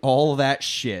went through all that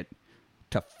shit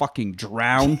to fucking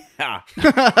drown.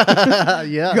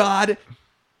 Yeah. God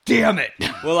damn it.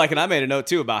 Well, like, and I made a note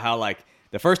too about how like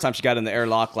the first time she got in the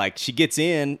airlock, like she gets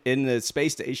in the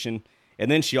space station, and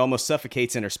then she almost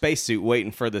suffocates in her spacesuit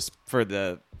waiting for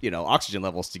the oxygen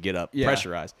levels to get up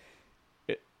pressurized.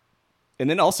 And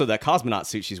then also that cosmonaut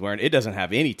suit she's wearing, it doesn't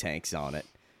have any tanks on it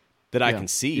that I can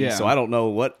see. Yeah. So I don't know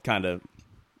what kind of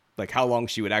like how long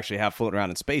she would actually have floating around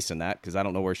in space in that, because I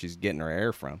don't know where she's getting her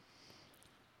air from.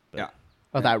 Yeah.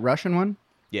 Oh, that Russian one?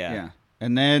 Yeah.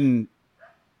 And then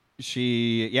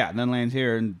then lands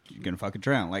here and you're going to fucking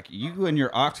drown. Like, you and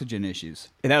your oxygen issues.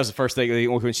 And that was the first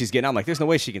thing when she's getting out. I'm like, there's no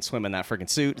way she can swim in that freaking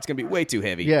suit. It's going to be way too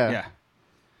heavy. Yeah. Yeah.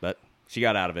 But she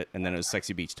got out of it, and then it was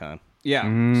sexy beach time. Yeah.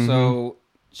 Mm-hmm. So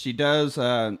she does,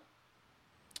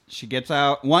 she gets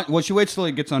out. She waits till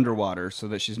it gets underwater so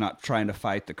that she's not trying to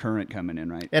fight the current coming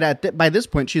in, right? And by this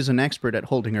point, she's an expert at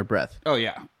holding her breath. Oh,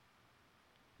 yeah.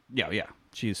 Yeah.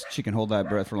 She can hold that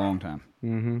breath for a long time.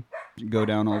 Mm-hmm. Go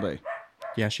down all day.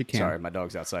 Yeah, she can. Sorry, my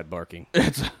dog's outside barking.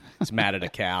 It's mad at a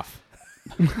calf.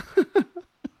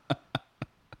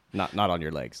 Not on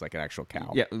your legs, like an actual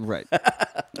cow. Yeah, right.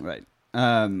 Right.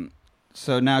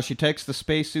 So now she takes the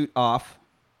spacesuit off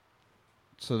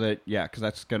so that, because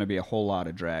that's going to be a whole lot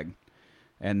of drag.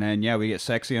 And then, we get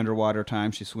sexy underwater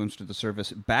time. She swims to the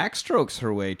surface, backstrokes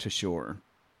her way to shore.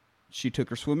 She took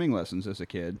her swimming lessons as a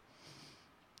kid.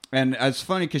 And it's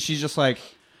funny because she's just like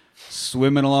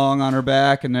swimming along on her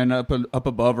back, and then up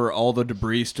above her, all the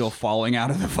debris still falling out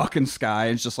of the fucking sky.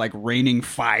 It's just like raining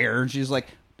fire. And she's like,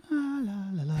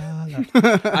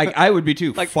 I would be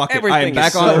too. Like, fuck it. everything I'm back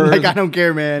is on so- Earth. Like, I don't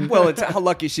care, man. Well, it's how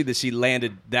lucky is she that she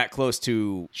landed that close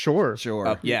to sure.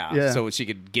 Sure. so she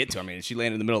could get to her. I mean, if she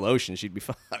landed in the middle of the ocean, she'd be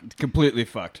fucked. Completely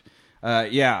fucked.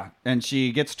 And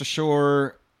she gets to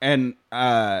shore, and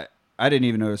I didn't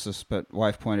even notice this, but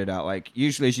wife pointed out, like,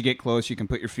 usually as you get close, you can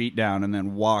put your feet down and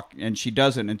then walk, and she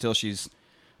doesn't until she's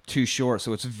too short.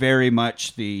 So it's very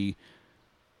much the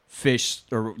fish,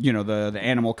 or the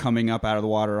animal coming up out of the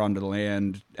water onto the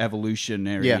land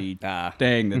evolutionary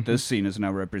thing that this scene is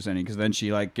now representing. Because then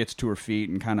she like gets to her feet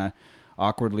and kind of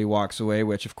awkwardly walks away.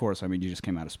 Which, of course, I mean, you just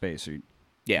came out of space, so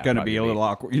you're gonna be a little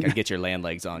awkward. You gotta get your land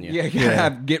legs on you. Yeah, you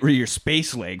gotta get rid of your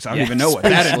space legs. I don't even know what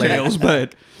that entails,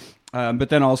 but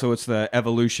then also it's the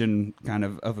evolution kind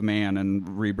of a man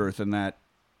and rebirth in that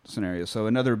scenario. So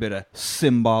another bit of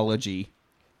symbology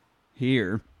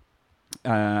here.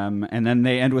 And then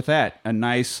they end with that. A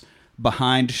nice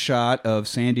behind shot of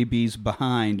Sandy B's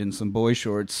behind in some boy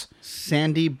shorts.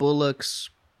 Sandy Bullock's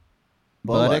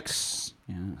Buttocks.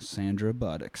 Yeah, Sandra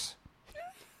Buttocks.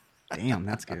 Damn,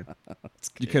 that's good.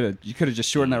 You could have just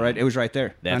shortened that right. It was right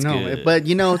there. That's I know, good. but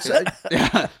it's,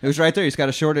 Yeah, it was right there. You just got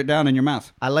to short it down in your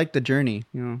mouth. I like the journey.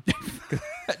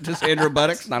 To Sandra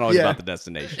Buttocks. It's not always Yeah. about the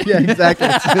destination. Yeah, exactly.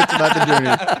 It's about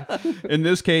the journey. In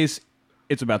this case,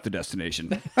 it's about the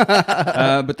destination.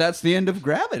 But that's the end of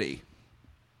Gravity.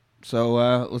 So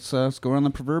let's go around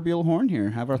the proverbial horn here.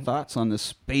 Have our thoughts on this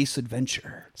space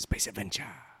adventure. Space adventure.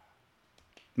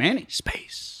 Manny.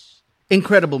 Space.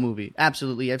 Incredible movie.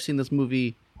 Absolutely. I've seen this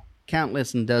movie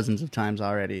countless and dozens of times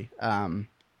already.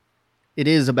 It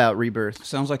is about rebirth.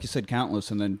 Sounds like you said countless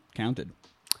and then counted.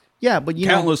 Yeah, but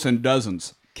Countless and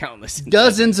dozens. Countless.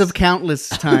 dozens of countless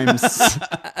times.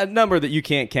 A number that you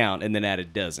can't count, and then add a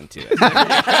dozen to it.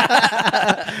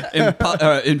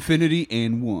 Infinity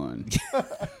and one.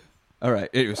 All right.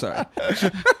 Anyway, sorry.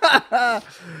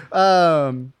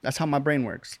 That's how my brain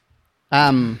works.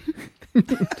 But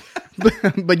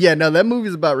yeah, no, that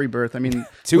movie's about rebirth. I mean,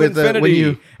 To with, infinity when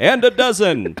you, and a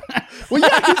dozen. well,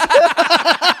 yeah,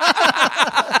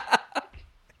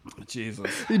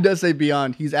 Jesus. he does say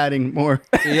beyond. He's adding more.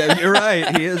 Yeah, you're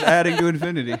right. He is adding to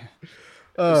infinity.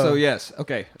 So yes,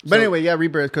 okay. But anyway, yeah,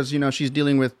 rebirth, because she's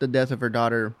dealing with the death of her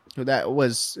daughter. That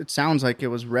was. It sounds like it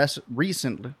was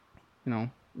recently.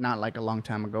 Not like a long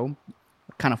time ago.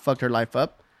 Kind of fucked her life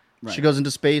up. Right. She goes into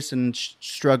space and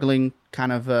struggling,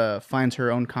 kind of finds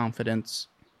her own confidence.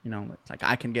 It's like,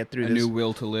 I can get through a this. new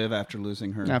will to live after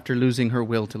losing her. After losing her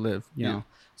will to live. You know.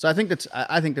 So I think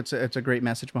that's it's a great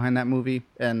message behind that movie,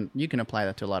 and you can apply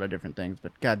that to a lot of different things.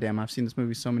 But goddamn, I've seen this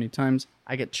movie so many times.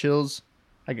 I get chills.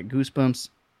 I get goosebumps.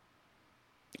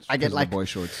 I get like boy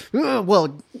shorts.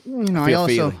 well,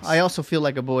 feelings. I also feel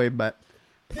like a boy, but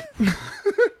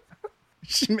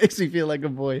she makes me feel like a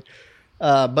boy.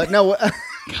 But no.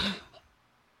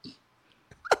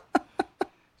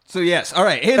 So yes, all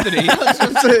right, Anthony.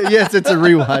 Yes, it's a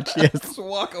rewatch. Yes. Let's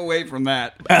walk away from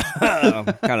that. I'm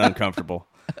kind of uncomfortable.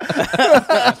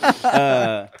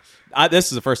 This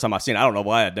is the first time I've seen it. I don't know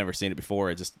why I'd never seen it before.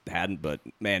 I just hadn't. But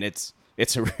man, it's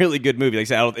a really good movie. Like I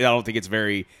said, I don't think it's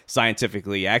very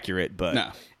scientifically accurate, but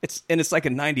No. it's like a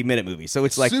 90-minute movie. So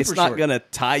it's like Super it's not short. gonna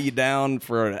tie you down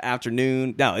for an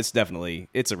afternoon. No, it's a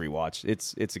rewatch.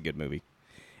 It's a good movie,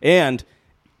 and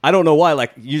I don't know why.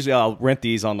 Like usually I'll rent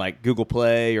these on like Google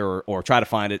Play or try to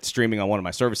find it streaming on one of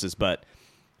my services, but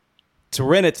to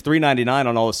rent it's $3.99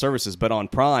 on all the services, but on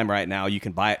Prime right now you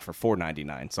can buy it for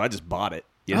 $4.99. So I just bought it.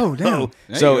 Oh, damn.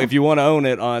 There So you go. if you want to own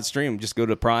it on stream, just go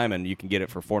to Prime and you can get it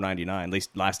for $4.99. At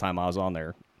least last time I was on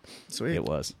there, Sweet. it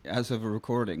was. As of a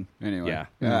recording, anyway.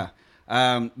 Yeah.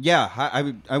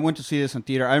 I went to see this in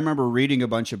theater. I remember reading a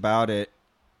bunch about it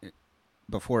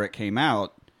before it came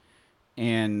out,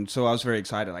 and so I was very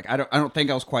excited. Like I don't think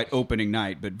I was quite opening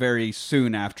night, but very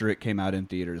soon after it came out in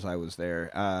theaters, I was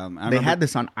there. They had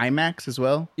this on IMAX as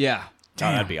well. yeah. Oh,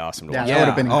 that'd be awesome to Yeah, watch. that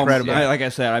would've been incredible. Like I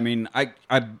said, I mean, I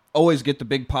always get the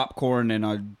big popcorn and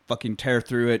I fucking tear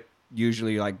through it.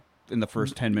 Usually, like in the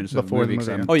first 10 minutes Before of the the movie. 'cause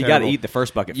movie. I'm Oh, you got to terrible. eat the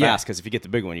first bucket Yeah. fast because if you get the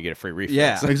big one, you get a free refill.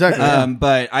 Yeah, So- Exactly, yeah.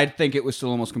 But I think it was still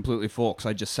almost completely full because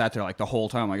I just sat there like the whole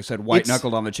time, like I said, white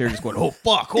knuckled on the chair, just going, "Oh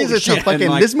fuck, holy It's a shit!" fucking,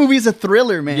 And, like, this movie is a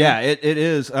thriller, man. yeah, it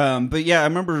is. But yeah, I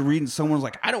remember reading someone's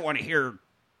like, "I don't want to hear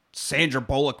Sandra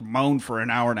Bullock moan for an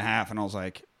hour and a half," and I was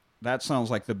like, "That sounds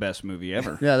like the best movie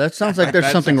ever." Yeah, that sounds like there's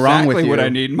That's something wrong with exactly you. what I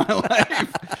need in my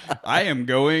life. I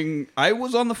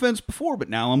was on the fence before, but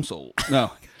now I'm sold.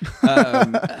 No.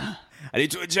 I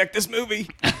need to eject this movie.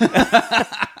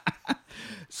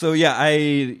 So yeah,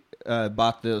 I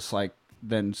bought this like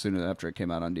then soon after it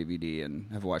came out on DVD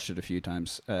and have watched it a few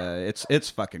times. It's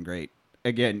fucking great.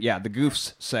 Again, yeah, the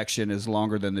goofs section is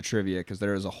longer than the trivia because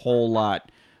there is a whole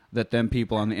lot that them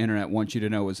people on the internet want you to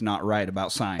know is not right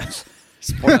about science.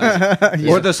 Or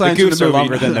the The science of goofs the are movie.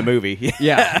 longer than the movie.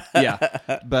 Yeah, yeah.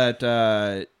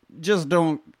 But just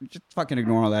fucking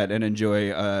ignore all that and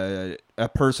enjoy a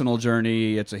personal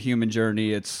journey. It's a human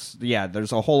journey.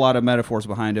 There's a whole lot of metaphors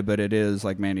behind it, but it is,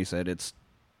 like Mandy said,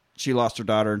 she lost her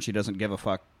daughter and she doesn't give a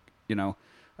fuck,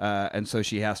 and so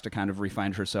she has to kind of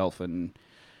refine herself and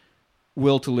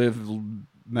will to live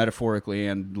metaphorically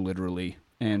and literally.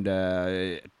 And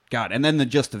God, and then the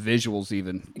visuals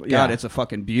even. God, Yeah. it's a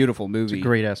fucking beautiful movie.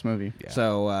 Great ass movie.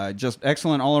 So just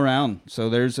excellent all around. So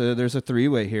there's a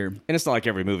three-way here. And it's not like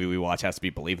every movie we watch has to be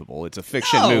believable. It's a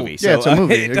fiction No. movie. Yeah, So, it's a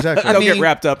movie, exactly. Don't I get mean,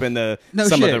 wrapped up in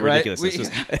some of the right? ridiculousness.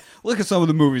 Just Look at some of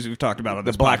the movies we've talked about on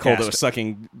the this black hole podcast. that was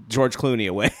sucking George Clooney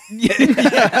away.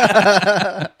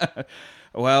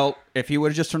 Well, if he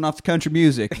would have just turned off the country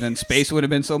music, then space would have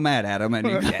been so mad at him, and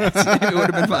it would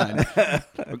have been fine.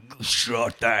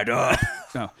 Shut that up.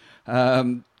 No.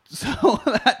 So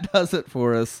that does it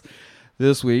for us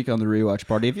this week on the Rewatch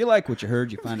Party. If you like what you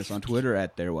heard, you find us on Twitter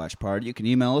at TheirWatchParty. You can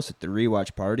email us at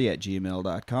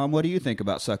therewatchparty@gmail.com. What do you think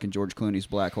about sucking George Clooney's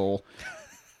black hole?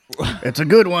 It's a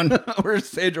good one. Or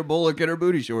Sandra Bullock in her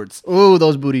booty shorts? Ooh,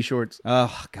 those booty shorts.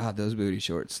 Oh, God, those booty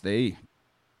shorts. They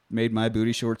made my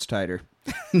booty shorts tighter.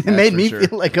 It made for me sure.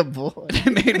 feel like a boy.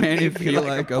 It made Manny feel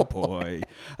like a boy.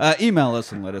 Email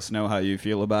us and let us know how you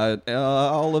feel about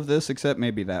all of this, except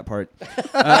maybe that part.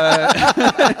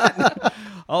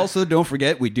 Also, don't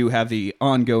forget, we do have the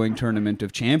ongoing Tournament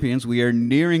of Champions. We are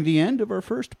nearing the end of our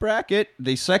first bracket.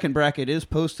 The second bracket is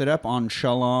posted up on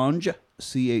Challonge,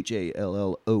 CHALLONGE.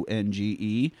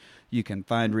 You can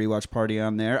find Rewatch Party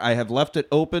on there. I have left it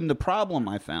open. The problem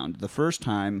I found the first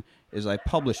time is I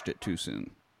published it too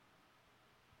soon.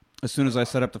 As soon as I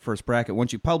set up the first bracket,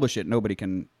 once you publish it, nobody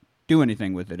can do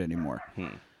anything with it anymore.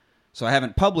 So I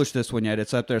haven't published this one yet.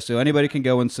 It's up there, so anybody can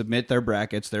go and submit their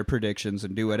brackets, their predictions,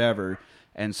 and do whatever.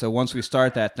 And so once we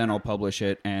start that, then I'll publish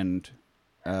it, and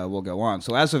we'll go on.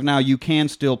 So as of now, you can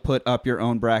still put up your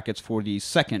own brackets for the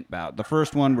second bout. The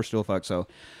first one, we're still fucked. So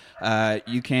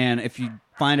you can, if you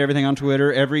find everything on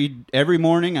Twitter, every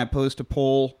morning I post a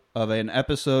poll of an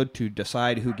episode to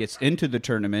decide who gets into the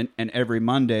tournament, and every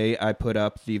Monday I put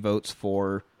up the votes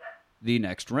for the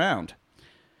next round.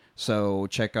 So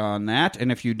check on that.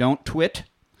 And if you don't twit,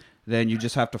 then you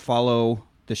just have to follow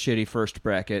the shitty first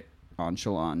bracket on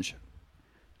Challenge.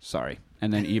 Sorry.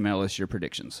 And then email us your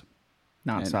predictions.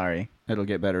 Not sorry. It'll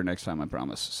get better next time, I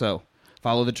promise. So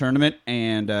follow the tournament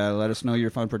and let us know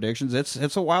your fun predictions.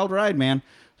 It's a wild ride, man.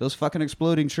 Those fucking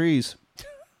exploding trees.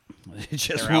 It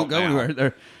just won't go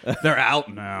anywhere. They're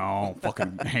out now.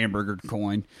 Fucking hamburger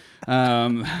coin.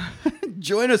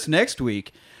 Join us next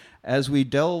week as we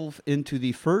delve into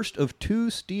the first of 2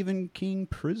 Stephen King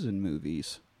prison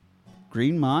movies.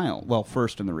 Green Mile. Well,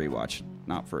 first in the rewatch,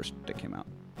 not first that came out.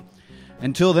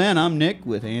 Until then, I'm Nick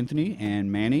with Anthony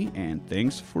and Manny, and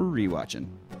thanks for rewatching.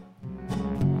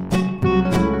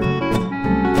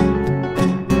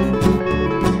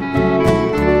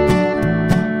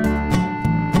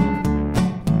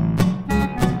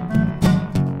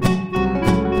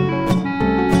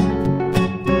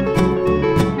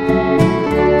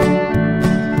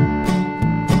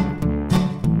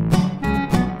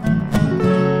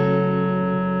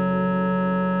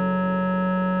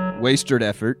 Wasted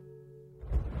effort.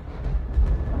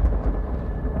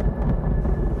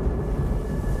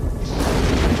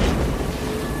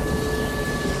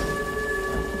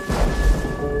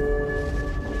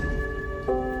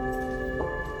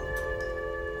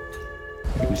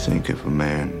 You think if a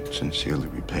man sincerely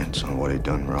repents on what he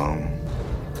done wrong,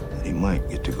 that he might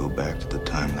get to go back to the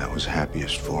time that was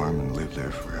happiest for him and live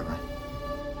there forever?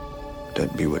 Would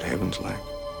that be what heaven's like?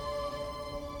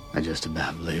 I just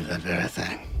about believe that very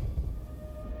thing.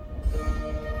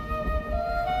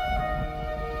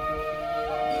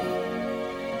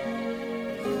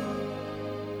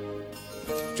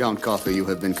 John Coffey, you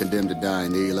have been condemned to die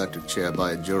in the electric chair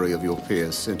by a jury of your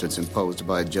peers, sentence imposed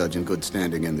by a judge in good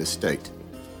standing in this state.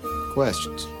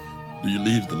 Questions? Do you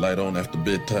leave the light on after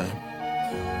bedtime?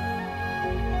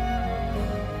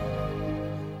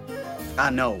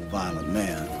 I know violent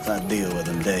men. I deal with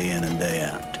them day in and day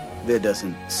out. There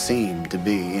doesn't seem to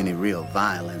be any real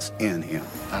violence in him.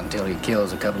 Until he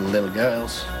kills a couple of little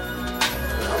girls.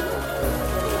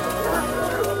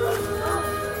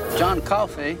 John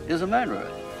Coffey is a murderer.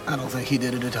 I don't think he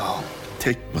did it at all.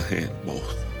 Take my hand,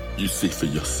 both. You see for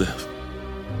yourself.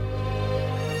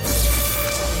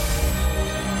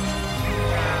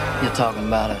 You're talking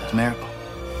about a miracle?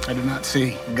 I do not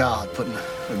see God putting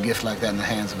a gift like that in the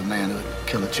hands of a man who would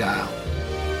kill a child.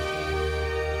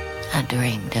 I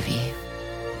dreamed of you.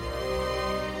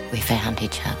 We found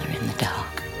each other in the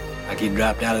dark. Like he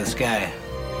dropped out of the sky.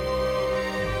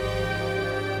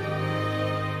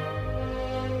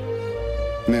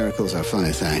 Miracles are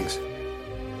funny things.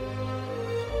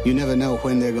 You never know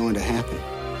when they're going to happen.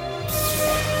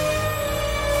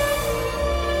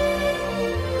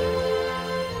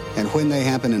 And when they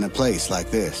happen in a place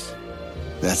like this,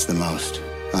 that's the most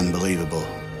unbelievable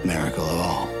miracle of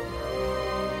all.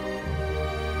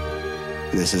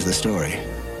 This is the story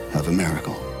of a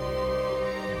miracle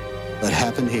that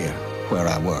happened here where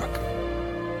I work,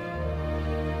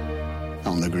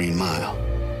 on the Green Mile.